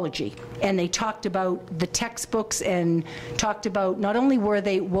technology, and they talked about the textbooks and talked about not only were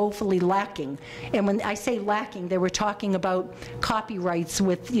they woefully lacking, and when I say lacking, they were talking about copyrights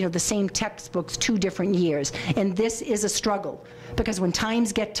with the same textbooks 2 different years. And this is a struggle, because when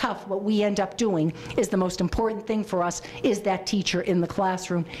times get tough, what we end up doing is the most important thing for us is that teacher in the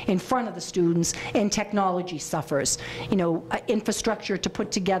classroom in front of the students, and technology suffers. Infrastructure to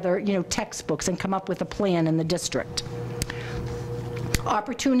put together textbooks and come up with a plan in the district.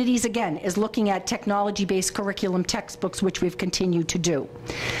 Opportunities, again, is looking at technology-based curriculum textbooks, which we've continued to do.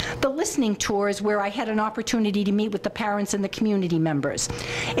 The listening tours, where I had an opportunity to meet with the parents and the community members.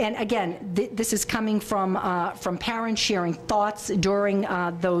 And again, this is coming from parents sharing thoughts during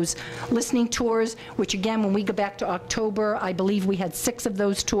those listening tours, which again, when we go back to October, I believe we had 6 of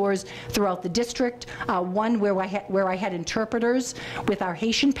those tours throughout the district. One where I had interpreters with our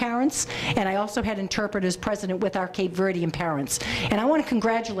Haitian parents, and I also had interpreters present with our Cape Verdean parents. And I want to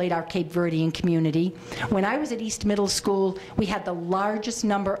congratulate our Cape Verdean community. When I was at East Middle School, we had the largest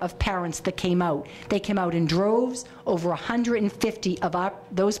number of parents that came out. They came out in droves. Over 150 of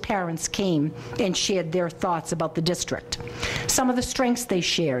those parents came and shared their thoughts about the district. Some of the strengths they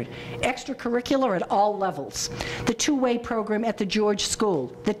shared: extracurricular at all levels, the two-way program at the George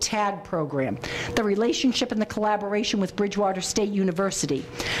School, the TAG program, the relationship and the collaboration with Bridgewater State University,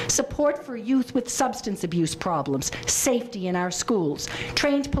 support for youth with substance abuse problems, safety in our schools,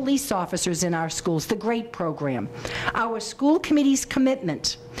 trained police officers in our schools, the GREAT program, our school committee's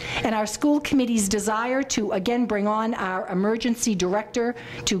commitment, and our school committee's desire to again bring on our emergency director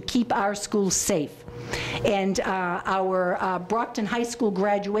to keep our schools safe. And our Brockton High School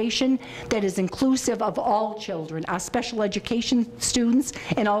graduation that is inclusive of all children, our special education students,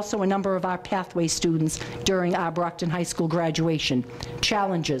 and also a number of our pathway students during our Brockton High School graduation.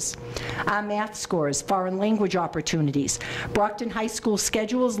 Challenges: our math scores, foreign language opportunities, Brockton High School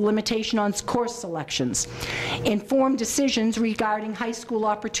schedules, limitation on course selections, informed decisions regarding high school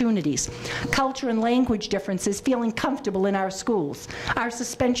opportunities, culture and language differences, feeling comfortable in our schools, our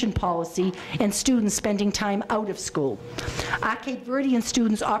suspension policy, and students spending time out of school. Our Cape Verdean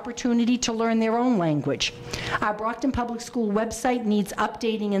students' opportunity to learn their own language. Our Brockton Public School website needs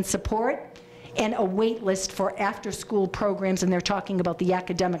updating and support. and a wait list for after-school programs, and they're talking about the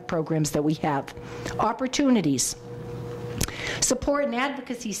academic programs that we have. Opportunities. Support and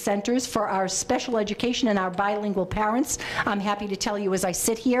advocacy centers for our special education and our bilingual parents. I'm happy to tell you as I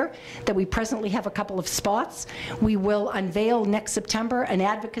sit here that we presently have a couple of spots. We will unveil next September an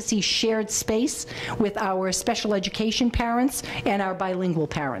advocacy shared space with our special education parents and our bilingual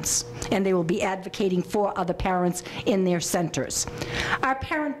parents, and they will be advocating for other parents in their centers. Our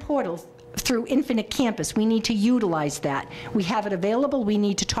parent portal through Infinite Campus, we need to utilize that. We have it available. We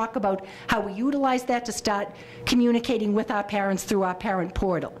need to talk about how we utilize that to start communicating with our parents through our parent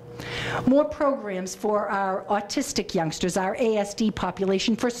portal. More programs for our autistic youngsters, our ASD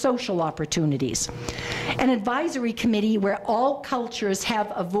population, for social opportunities. An advisory committee where all cultures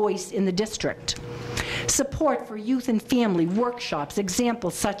have a voice in the district. Support for youth and family workshops,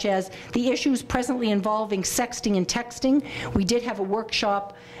 examples such as the issues presently involving sexting and texting. We did have a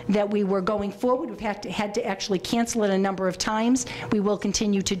workshop that we were going forward. We've had to actually cancel it a number of times. We will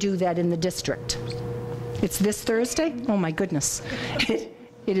continue to do that in the district. It's this Thursday? Oh my goodness.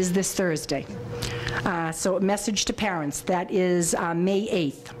 It is this Thursday. So a message to parents, that is May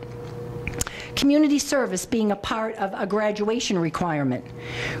 8th. Community service being a part of a graduation requirement.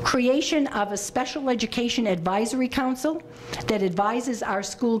 Creation of a special education advisory council that advises our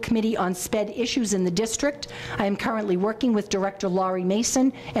school committee on SPED issues in the district. I am currently working with Director Laurie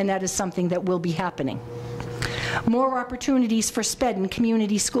Mason, and that is something that will be happening. More opportunities for SPED in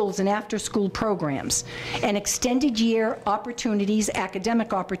community schools and after-school programs, and extended year opportunities,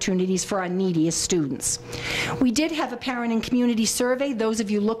 academic opportunities for our neediest students. We did have a parent and community survey, those of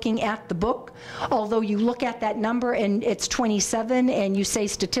you looking at the book. Although you look at that number and it's 27 and you say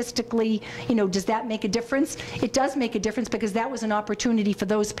statistically, you know, does that make a difference? It does make a difference, because that was an opportunity for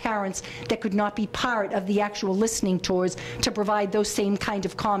those parents that could not be part of the actual listening tours to provide those same kind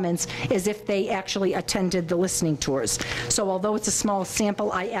of comments as if they actually attended the listening tours. So although it's a small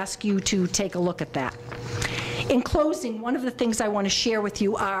sample, I ask you to take a look at that. In closing, one of the things I want to share with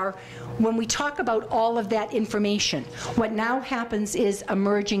you are, when we talk about all of that information, what now happens is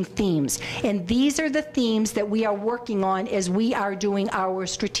emerging themes. And these are the themes that we are working on as we are doing our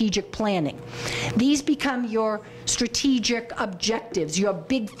strategic planning. These become your strategic objectives, your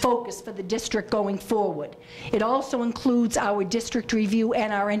big focus for the district going forward. It also includes our district review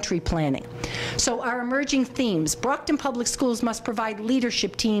and our entry planning. So our emerging themes: Brockton Public Schools must provide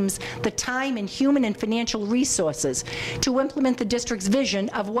leadership teams the time and human and financial resources to implement the district's vision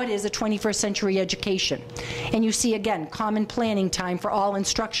of what is a 21st century education. And you see again, common planning time for all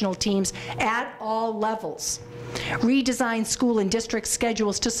instructional teams at all levels. Redesign school and district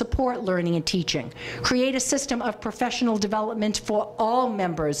schedules to support learning and teaching. Create a system of professional development for all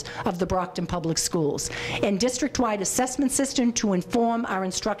members of the Brockton Public Schools. And district-wide assessment system to inform our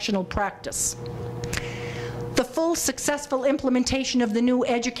instructional practice. The full successful implementation of the new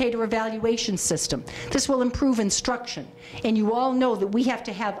educator evaluation system. This will improve instruction. And you all know that we have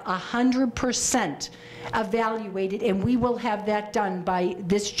to have 100% evaluated, and we will have that done by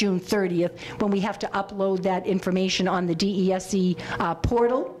this June 30th when we have to upload that information on the DESE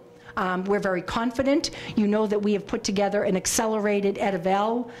portal. We're very confident. You know that we have put together an accelerated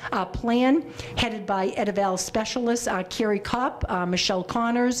EdEval plan headed by EdEval specialists Carrie Kopp, Michelle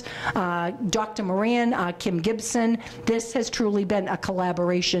Connors, Dr. Moran, Kim Gibson. This has truly been a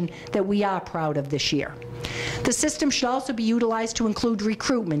collaboration that we are proud of this year. The system should also be utilized to include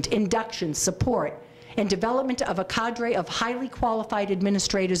recruitment, induction, support, and development of a cadre of highly qualified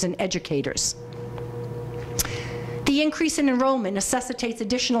administrators and educators. The increase in enrollment necessitates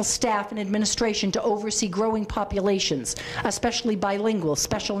additional staff and administration to oversee growing populations, especially bilingual,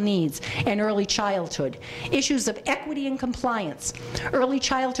 special needs, and early childhood. Issues of equity and compliance. Early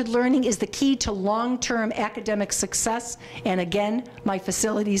childhood learning is the key to long-term academic success, and again, my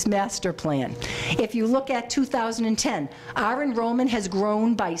facilities master plan. If you look at 2010, our enrollment has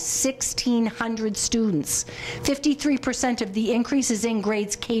grown by 1,600 students. 53% of the increase is in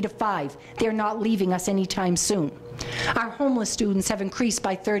grades K to 5. They're not leaving us anytime soon. Our homeless students have increased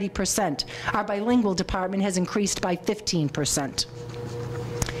by 30%. Our bilingual department has increased by 15%.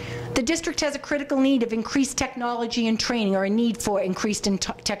 The district has a critical need of increased technology and training, or a need for increased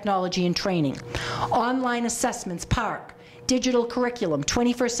technology and training. Online assessments, PARC, digital curriculum,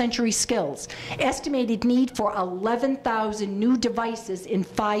 21st century skills. Estimated need for 11,000 new devices in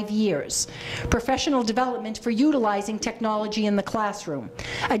 5 years. Professional development for utilizing technology in the classroom.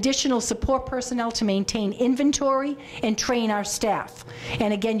 Additional support personnel to maintain inventory and train our staff.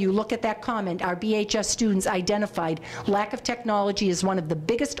 And again, you look at that comment, our BHS students identified lack of technology as one of the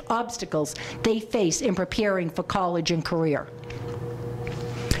biggest obstacles they face in preparing for college and career.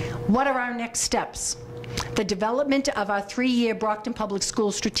 What are our next steps? The development of our 3-year Brockton Public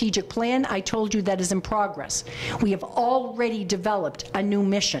Schools strategic plan, I told you that is in progress. We have already developed a new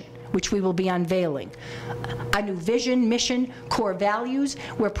mission, which we will be unveiling. A new vision, mission, core values.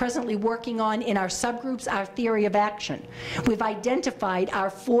 We're presently working on, in our subgroups, our theory of action. We've identified our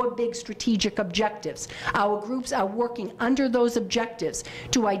 4 big strategic objectives. Our groups are working under those objectives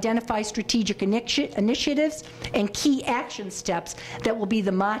to identify strategic initiatives and key action steps that will be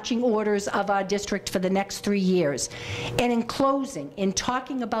the marching orders of our district for the next 3 years. And in closing, in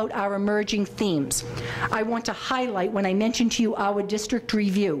talking about our emerging themes, I want to highlight, when I mentioned to you our district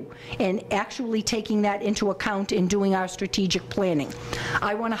review, and actually taking that into account in doing our strategic planning,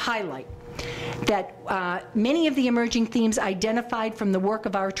 I want to highlight that many of the emerging themes identified from the work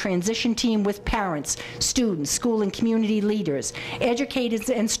of our transition team with parents, students, school and community leaders, educators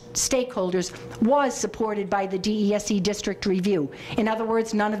and stakeholders was supported by the DESE district review. In other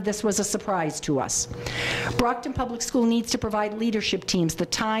words, none of this was a surprise to us. Brockton Public School needs to provide leadership teams the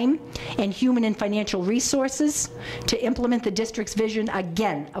time and human and financial resources to implement the district's vision,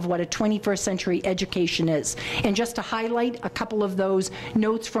 again, of what a 21st century education is. And just to highlight a couple of those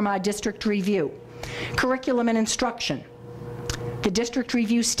notes from our district review. Curriculum and instruction. The district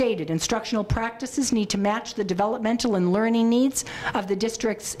review stated instructional practices need to match the developmental and learning needs of the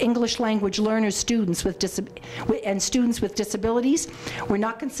district's English language learners, students with disabilities were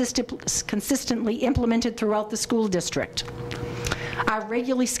not consistently implemented throughout the school district. Our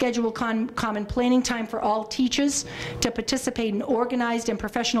regularly scheduled common planning time for all teachers to participate in organized and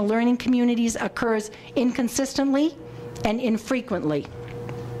professional learning communities occurs inconsistently and infrequently.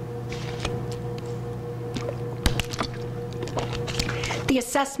 The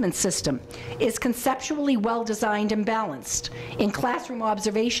assessment system is conceptually well-designed and balanced. In classroom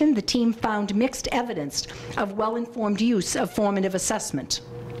observation, the team found mixed evidence of well-informed use of formative assessment.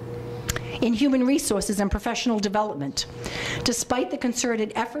 In human resources and professional development, despite the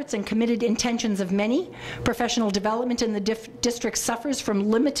concerted efforts and committed intentions of many, professional development in the district suffers from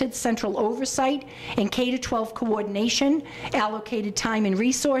limited central oversight and K-12 coordination, allocated time and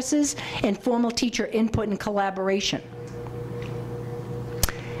resources, and formal teacher input and collaboration.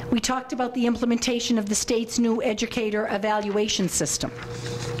 We talked about the implementation of the state's new educator evaluation system.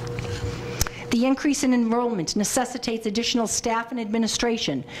 The increase in enrollment necessitates additional staff and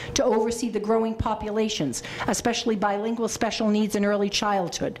administration to oversee the growing populations, especially bilingual special needs in early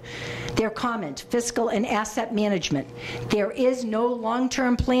childhood. Their comment, fiscal and asset management. There is no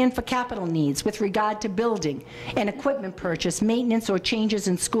long-term plan for capital needs with regard to building and equipment purchase, maintenance, or changes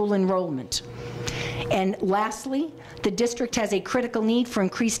in school enrollment. And lastly, the district has a critical need for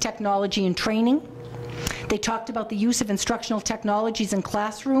increased technology and training. They talked about the use of instructional technologies in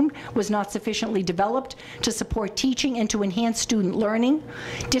classroom was not sufficiently developed to support teaching and to enhance student learning.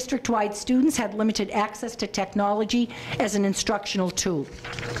 District-wide students had limited access to technology as an instructional tool.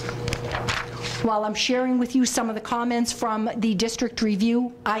 While I'm sharing with you some of the comments from the district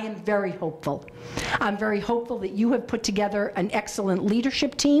review, I am very hopeful. I'm very hopeful that you have put together an excellent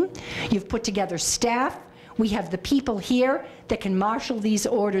leadership team. You've put together staff. We have the people here that can marshal these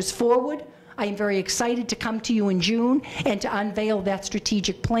orders forward. I am very excited to come to you in June and to unveil that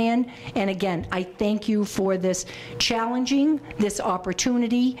strategic plan. And again, I thank you for this challenging, this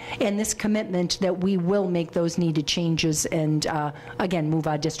opportunity, and this commitment that we will make those needed changes and, again, move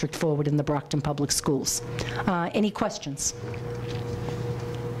our district forward in the Brockton Public Schools. Any questions?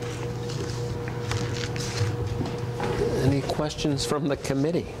 Any questions from the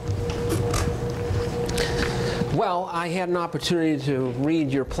committee? Well, I had an opportunity to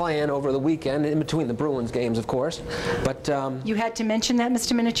read your plan over the weekend, in between the Bruins games, of course. But you had to mention that,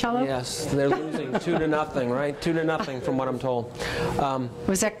 Mr. Minichiello? Yes, they're losing 2-0, right? 2-0 from what I'm told.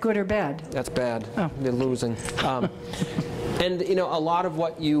 Was that good or bad? That's bad. Oh. They're losing. And, you know, a lot of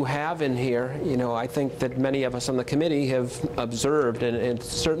what you have in here, you know, I think that many of us on the committee have observed, and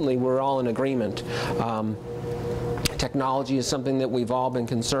certainly we're all in agreement. Technology is something that we've all been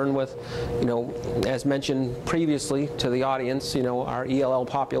concerned with. You know, as mentioned previously to the audience, you know, our ELL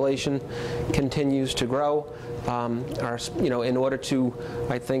population continues to grow. You know, in order to,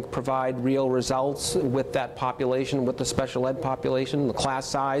 I think, provide real results with that population, with the special ed population, the class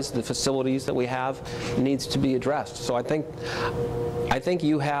size, the facilities that we have needs to be addressed. So I think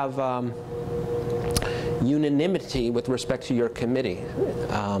you have unanimity with respect to your committee.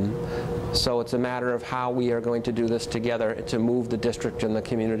 So it's a matter of how we are going to do this together to move the district and the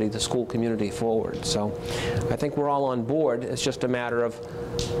community, the school community forward. So I think we're all on board. It's just a matter of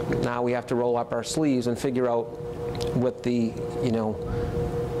now we have to roll up our sleeves and figure out what the, you know,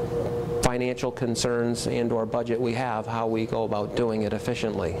 financial concerns and/or budget we have, how we go about doing it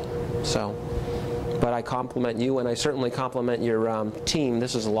efficiently. So, but I compliment you, and I certainly compliment your team.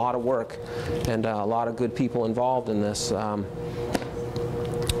 This is a lot of work and a lot of good people involved in this.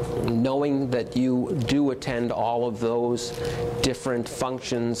 Knowing that you do attend all of those different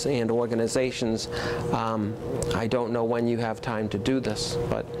functions and organizations, I don't know when you have time to do this,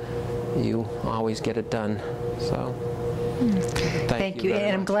 but you always get it done. So. Thank you.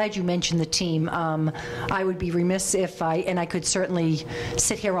 And I'm glad you mentioned the team. I would be remiss if and I could certainly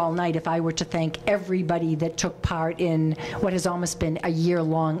sit here all night if I were to thank everybody that took part in what has almost been a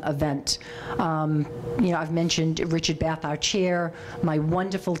year-long event. You know, I've mentioned Richard Bath, our chair, my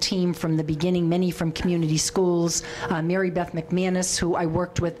wonderful team from the beginning, many from community schools, Mary Beth McManus, who I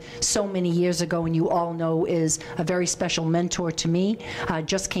worked with so many years ago, and you all know is a very special mentor to me.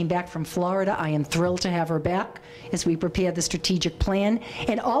 Just came back from Florida. I am thrilled to have her back as we prepare the strategic plan.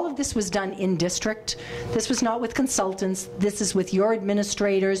 And all of this was done in district. This was not with consultants. This is with your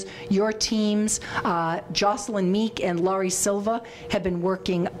administrators, your teams. Jocelyn Meek and Laurie Silva have been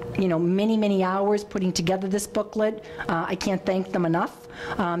working, you know, many, many hours putting together this booklet. I can't thank them enough.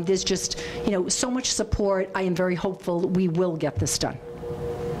 There's just, you know, so much support. I am very hopeful we will get this done.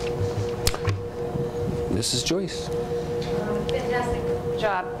 Mrs. Joyce. Fantastic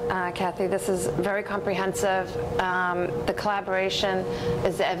job, Kathy. This is very comprehensive. The collaboration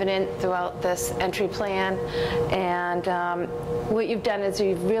is evident throughout this entry plan, and what you've done is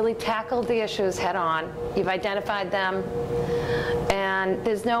you've really tackled the issues head on. You've identified them, and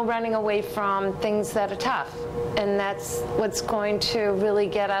there's no running away from things that are tough, and that's what's going to really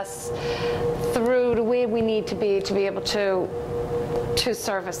get us through to where we need to be able to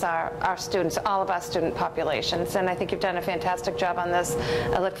service our students, all of our student populations. And I think you've done a fantastic job on this.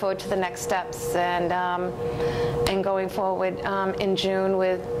 I look forward to the next steps and going forward in June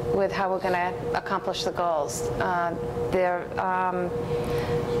with how we're going to accomplish the goals. They're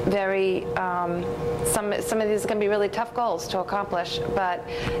very, some of these are going to be really tough goals to accomplish, but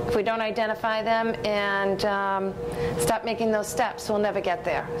if we don't identify them and stop making those steps, we'll never get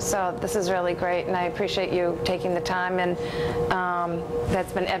there. So this is really great, and I appreciate you taking the time, and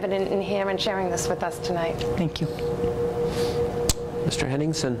that's been evident in here and sharing this with us tonight. Thank you. Mr.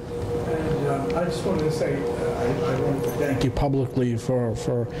 Henningsen. And I just wanted to say, I wanted to thank you publicly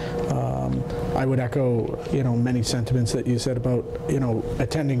for I would echo, you know, many sentiments that you said about, you know,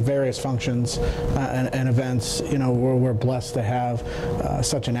 attending various functions and events. You know, we're blessed to have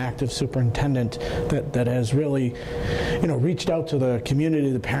such an active superintendent that has really, you know, reached out to the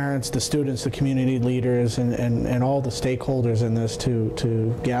community, the parents, the students, the community leaders, and all the stakeholders in this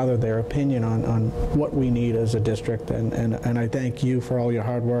to gather their opinion on what we need as a district. And I thank you for all your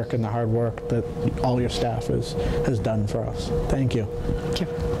hard work and the hard work that all your staff has done for us. Thank you. Thank you.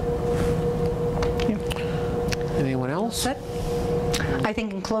 Anyone else? I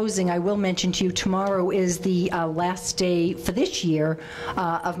think in closing, I will mention to you tomorrow is the last day for this year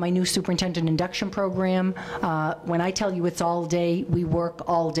of my new superintendent induction program. When I tell you it's all day, we work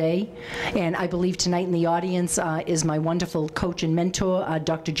all day. And I believe tonight in the audience is my wonderful coach and mentor,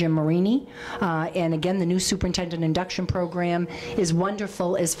 Dr. Jim Marini. And again, the new superintendent induction program is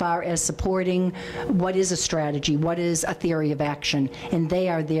wonderful as far as supporting what is a strategy, what is a theory of action. And they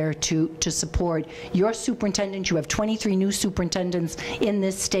are there to support your superintendent. You have 23 new superintendents in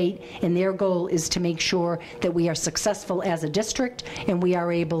this state, and their goal is to make sure that we are successful as a district and we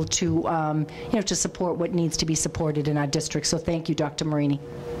are able to, you know, to support what needs to be supported in our district. So thank you, Dr. Marini.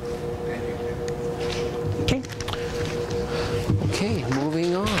 Okay. Okay,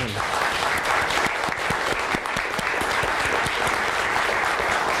 moving on.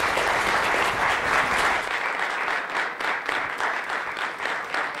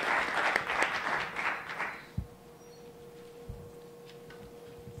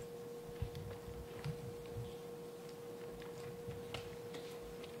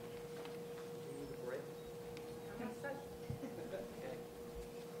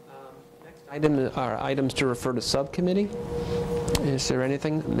 Items to refer to subcommittee. Is there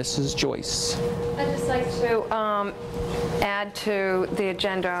anything? Mrs. Joyce. I'd just like to add to the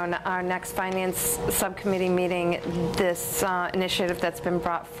agenda on our next finance subcommittee meeting this initiative that's been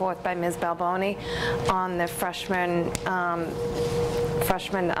brought forth by Ms. Balboni on the freshman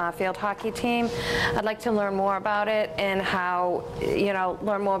field hockey team. I'd like to learn more about it and how, you know,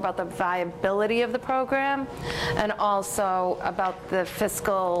 learn more about the viability of the program and also about the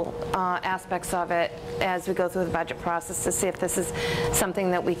fiscal aspects of it as we go through the budget process to see if this is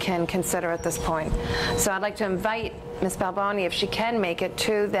something that we can consider at this point. So So I'd like to invite Ms. Balboni, if she can make it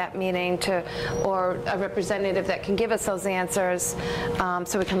to that meeting, or a representative that can give us those answers,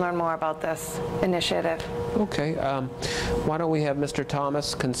 so we can learn more about this initiative. Okay. Why don't we have Mr.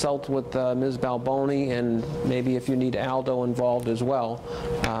 Thomas consult with Ms. Balboni, and maybe if you need Aldo involved as well.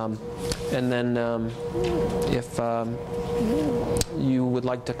 And then if you would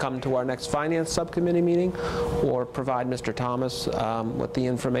like to come to our next Finance Subcommittee meeting or provide Mr. Thomas with the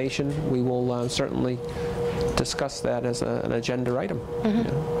information, we will certainly discuss that as an agenda item. Mm-hmm.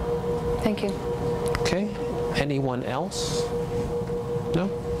 Yeah. Thank you. Okay. Anyone else? No?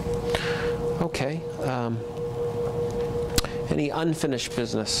 Okay. Any unfinished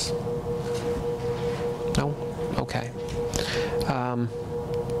business? No? Okay.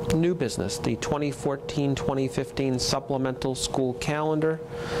 New business, the 2014-2015 supplemental school calendar,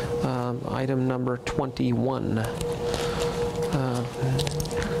 item number 21.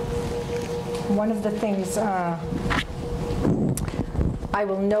 One of the things I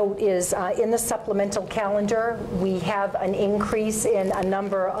will note is in the supplemental calendar, we have an increase in a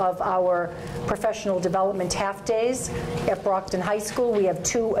number of our professional development half-days. At Brockton High School, we have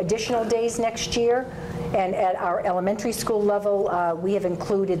 2 additional days next year. And at our elementary school level, we have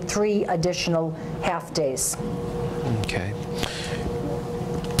included 3 additional half-days. Okay.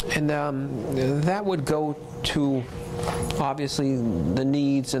 And that would go to, obviously, the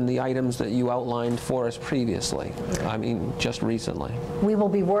needs and the items that you outlined for us previously. I mean, just recently. We will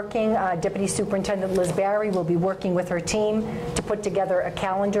be working, Deputy Superintendent Liz Barry will be working with her team to put together a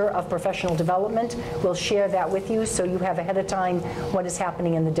calendar of professional development. We'll share that with you so you have ahead of time what is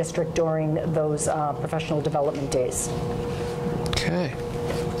happening in the district during those professional development days. Okay.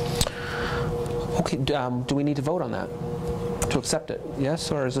 Okay, do we need to vote on that? To accept it, yes?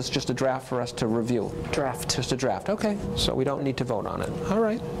 Or is this just a draft for us to review? Draft. Just a draft, okay. So we don't need to vote on it. All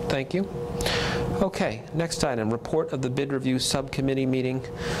right, thank you. Okay, next item, report of the bid review subcommittee meeting,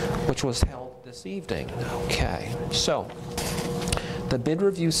 which was held this evening. Okay, so the bid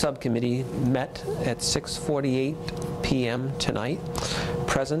review subcommittee met at 6:48 p.m. tonight.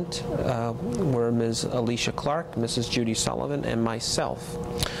 Present were Ms. Alicia Clark, Mrs. Judy Sullivan, and myself.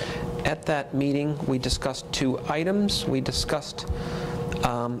 At that meeting, we discussed 2 items. We discussed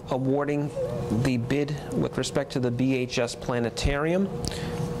awarding the bid with respect to the BHS Planetarium,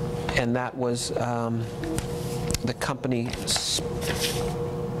 and that was the company Spitz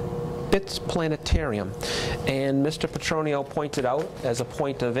Planetarium. And Mr. Petronio pointed out as a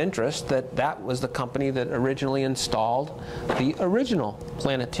point of interest that that was the company that originally installed the original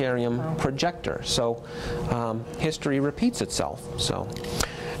planetarium projector. So history repeats itself. So.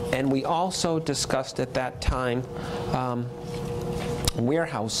 And we also discussed at that time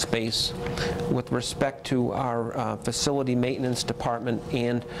warehouse space with respect to our facility maintenance department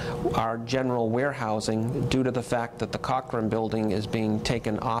and our general warehousing due to the fact that the Cochran building is being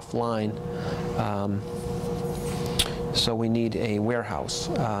taken offline. So we need a warehouse.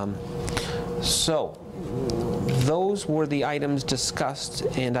 So those were the items discussed,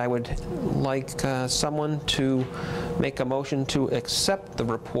 and I would like someone to make a motion to accept the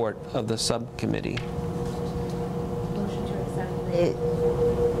report of the subcommittee.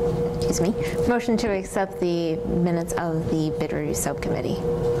 Motion to accept the minutes of the bid review subcommittee.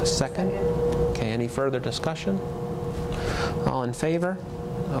 A second? Okay, any further discussion? All in favor?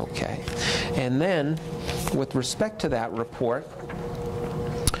 Okay. And then, with respect to that report,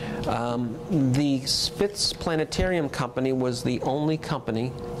 the Spitz Planetarium Company was the only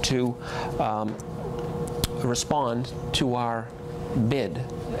company to respond to our bid.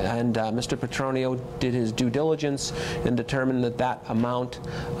 And Mr. Petronio did his due diligence and determined that that amount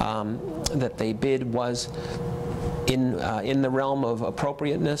that they bid was in the realm of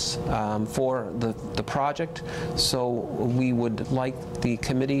appropriateness for the project. So we would like the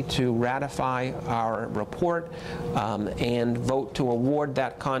committee to ratify our report and vote to award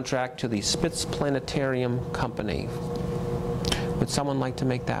that contract to the Spitz Planetarium Company. Would someone like to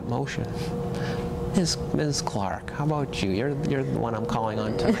make that motion? Ms. Clark, how about you? You're the one I'm calling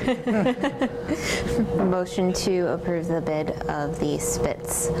on tonight. Motion to approve the bid of the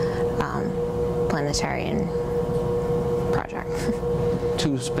Spitz Planetarium project.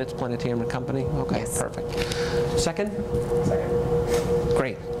 To Spitz Planetarium Company? Okay, yes. Perfect. Second? Second.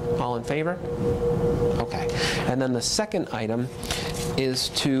 Great. All in favor? Okay. And then the second item is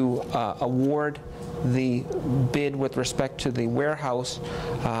to award the bid with respect to the warehouse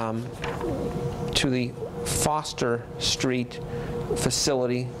to the Foster Street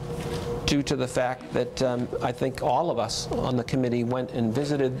facility due to the fact that I think all of us on the committee went and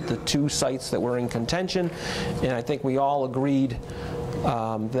visited the 2 sites that were in contention, and I think we all agreed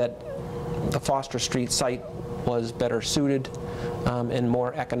that the Foster Street site was better suited and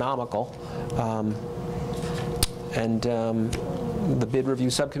more economical. The bid review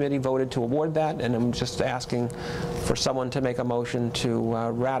subcommittee voted to award that, and I'm just asking for someone to make a motion to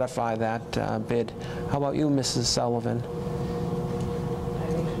ratify that bid. How about you, Mrs. Sullivan?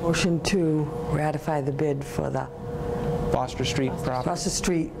 Motion to ratify the bid for the Foster Street property. Foster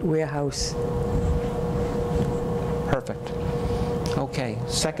Street warehouse. Perfect. Okay,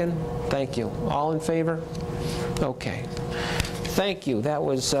 second? Thank you. All in favor? Okay. Thank you. That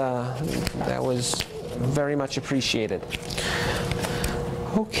was very much appreciated.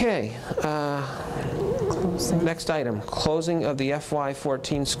 Okay. Next item, closing of the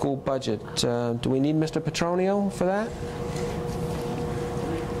FY14 school budget. Do we need Mr. Petronio for that?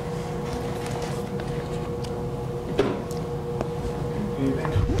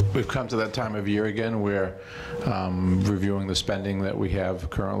 We've come to that time of year again where reviewing the spending that we have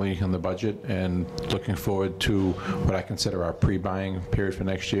currently in the budget and looking forward to what I consider our pre-buying period for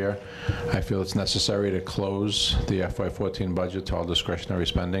next year. I feel it's necessary to close the FY14 budget to all discretionary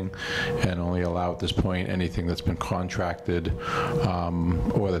spending and only allow at this point anything that's been contracted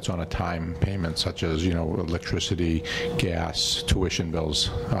or that's on a time payment, such as, you know, electricity, gas, tuition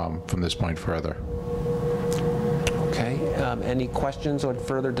bills from this point further. Okay. Any questions or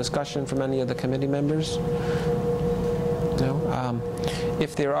further discussion from any of the committee members? No?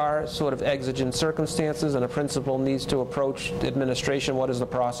 If there are sort of exigent circumstances and a principal needs to approach administration, what is the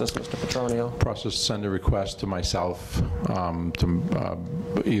process, Mr. Petronio? Process, send a request to myself, to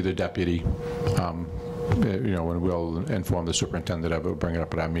either deputy, you know, and we'll inform the superintendent of it, bring it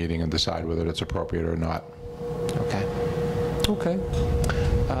up at our meeting and decide whether it's appropriate or not. Okay. Okay.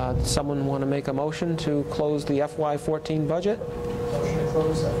 Does someone want to make a motion to close the FY14 budget? Motion to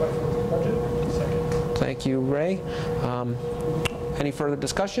close FY14 budget. Second. Thank you, Ray. Any further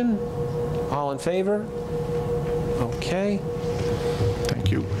discussion? All in favor? Okay.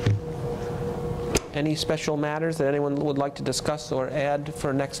 Thank you. Any special matters that anyone would like to discuss or add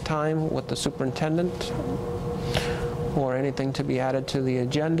for next time with the superintendent? Or anything to be added to the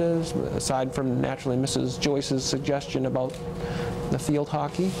agendas, aside from naturally Mrs. Joyce's suggestion about the field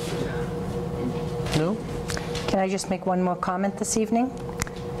hockey? No? Can I just make one more comment this evening?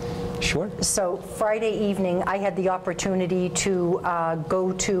 Sure. So Friday evening, I had the opportunity to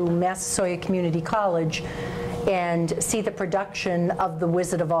go to Massasoit Community College and see the production of The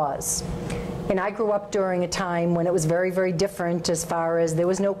Wizard of Oz. And I grew up during a time when it was very, very different as far as there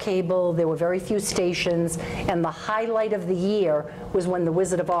was no cable, there were very few stations, and the highlight of the year was when The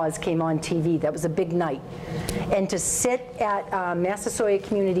Wizard of Oz came on TV. That was a big night. And to sit at Massasoit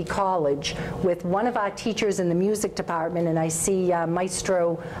Community College with one of our teachers in the music department, and I see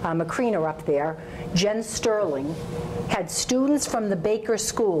Maestro Macrina up there, Jen Sterling, had students from the Baker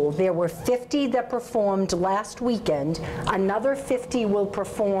School. There were 50 that performed last weekend. Another 50 will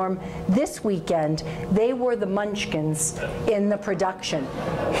perform this weekend. They were the Munchkins in the production.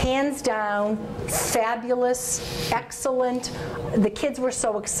 Hands down, fabulous, excellent. The kids were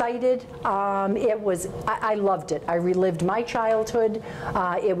so excited. I loved it. I relived my childhood.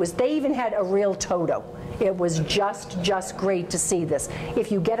 They even had a real Toto. It was just great to see this.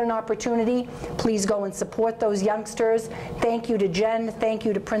 If you get an opportunity, please go and support those youngsters. Thank you to Jen. Thank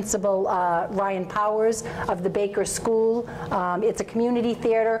you to Principal Ryan Powers of the Baker School. It's a community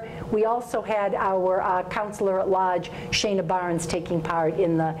theater. We also had our counselor at large, Shayna Barnes, taking part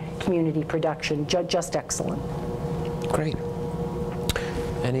in the community production. Just excellent. Great.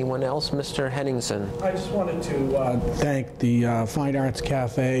 Anyone else? Mr. Henningsen. I just wanted to thank the Fine Arts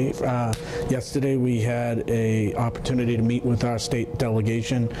Cafe. Yesterday we had an opportunity to meet with our state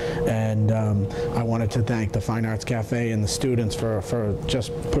delegation, and I wanted to thank the Fine Arts Cafe and the students for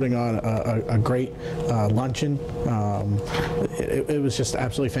just putting on a great luncheon. It was just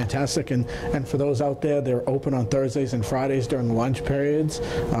absolutely fantastic, and for those out there, they're open on Thursdays and Fridays during the lunch periods,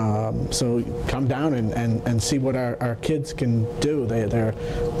 so come down and see what our kids can do.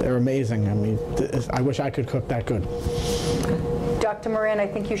 They're amazing. I mean, I wish I could cook that good. Dr. Moran, I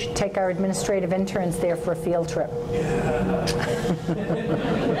think you should take our administrative interns there for a field trip.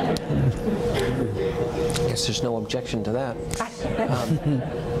 Guess there's no objection to that.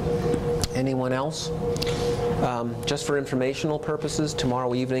 Anyone else? Just for informational purposes,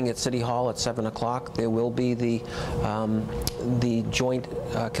 tomorrow evening at City Hall at 7 o'clock, there will be the joint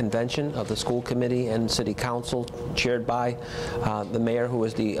convention of the school committee and city council, chaired by the mayor, who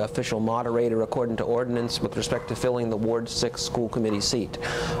is the official moderator according to ordinance with respect to filling the Ward 6 school committee seat.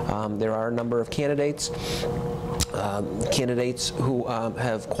 There are a number of candidates. Candidates who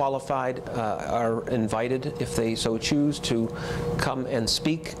have qualified are invited, if they so choose, to come and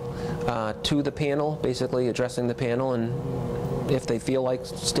speak to the panel, basically addressing the panel, and if they feel like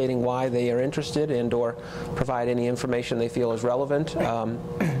stating why they are interested and or provide any information they feel is relevant,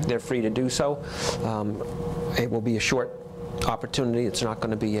 they're free to do so. It will be a short opportunity. It's not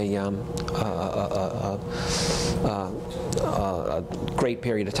going to be a great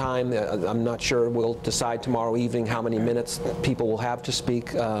period of time. I'm not sure. We'll decide tomorrow evening how many minutes people will have to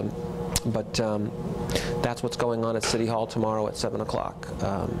speak, but that's what's going on at City Hall tomorrow at 7 o'clock.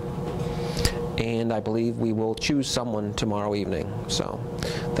 And I believe we will choose someone tomorrow evening. So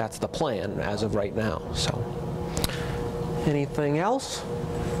that's the plan as of right now. So anything else?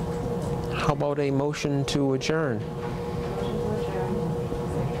 How about a motion to adjourn?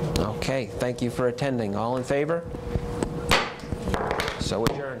 Okay, thank you for attending. All in favor? So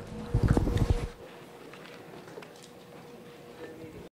adjourned.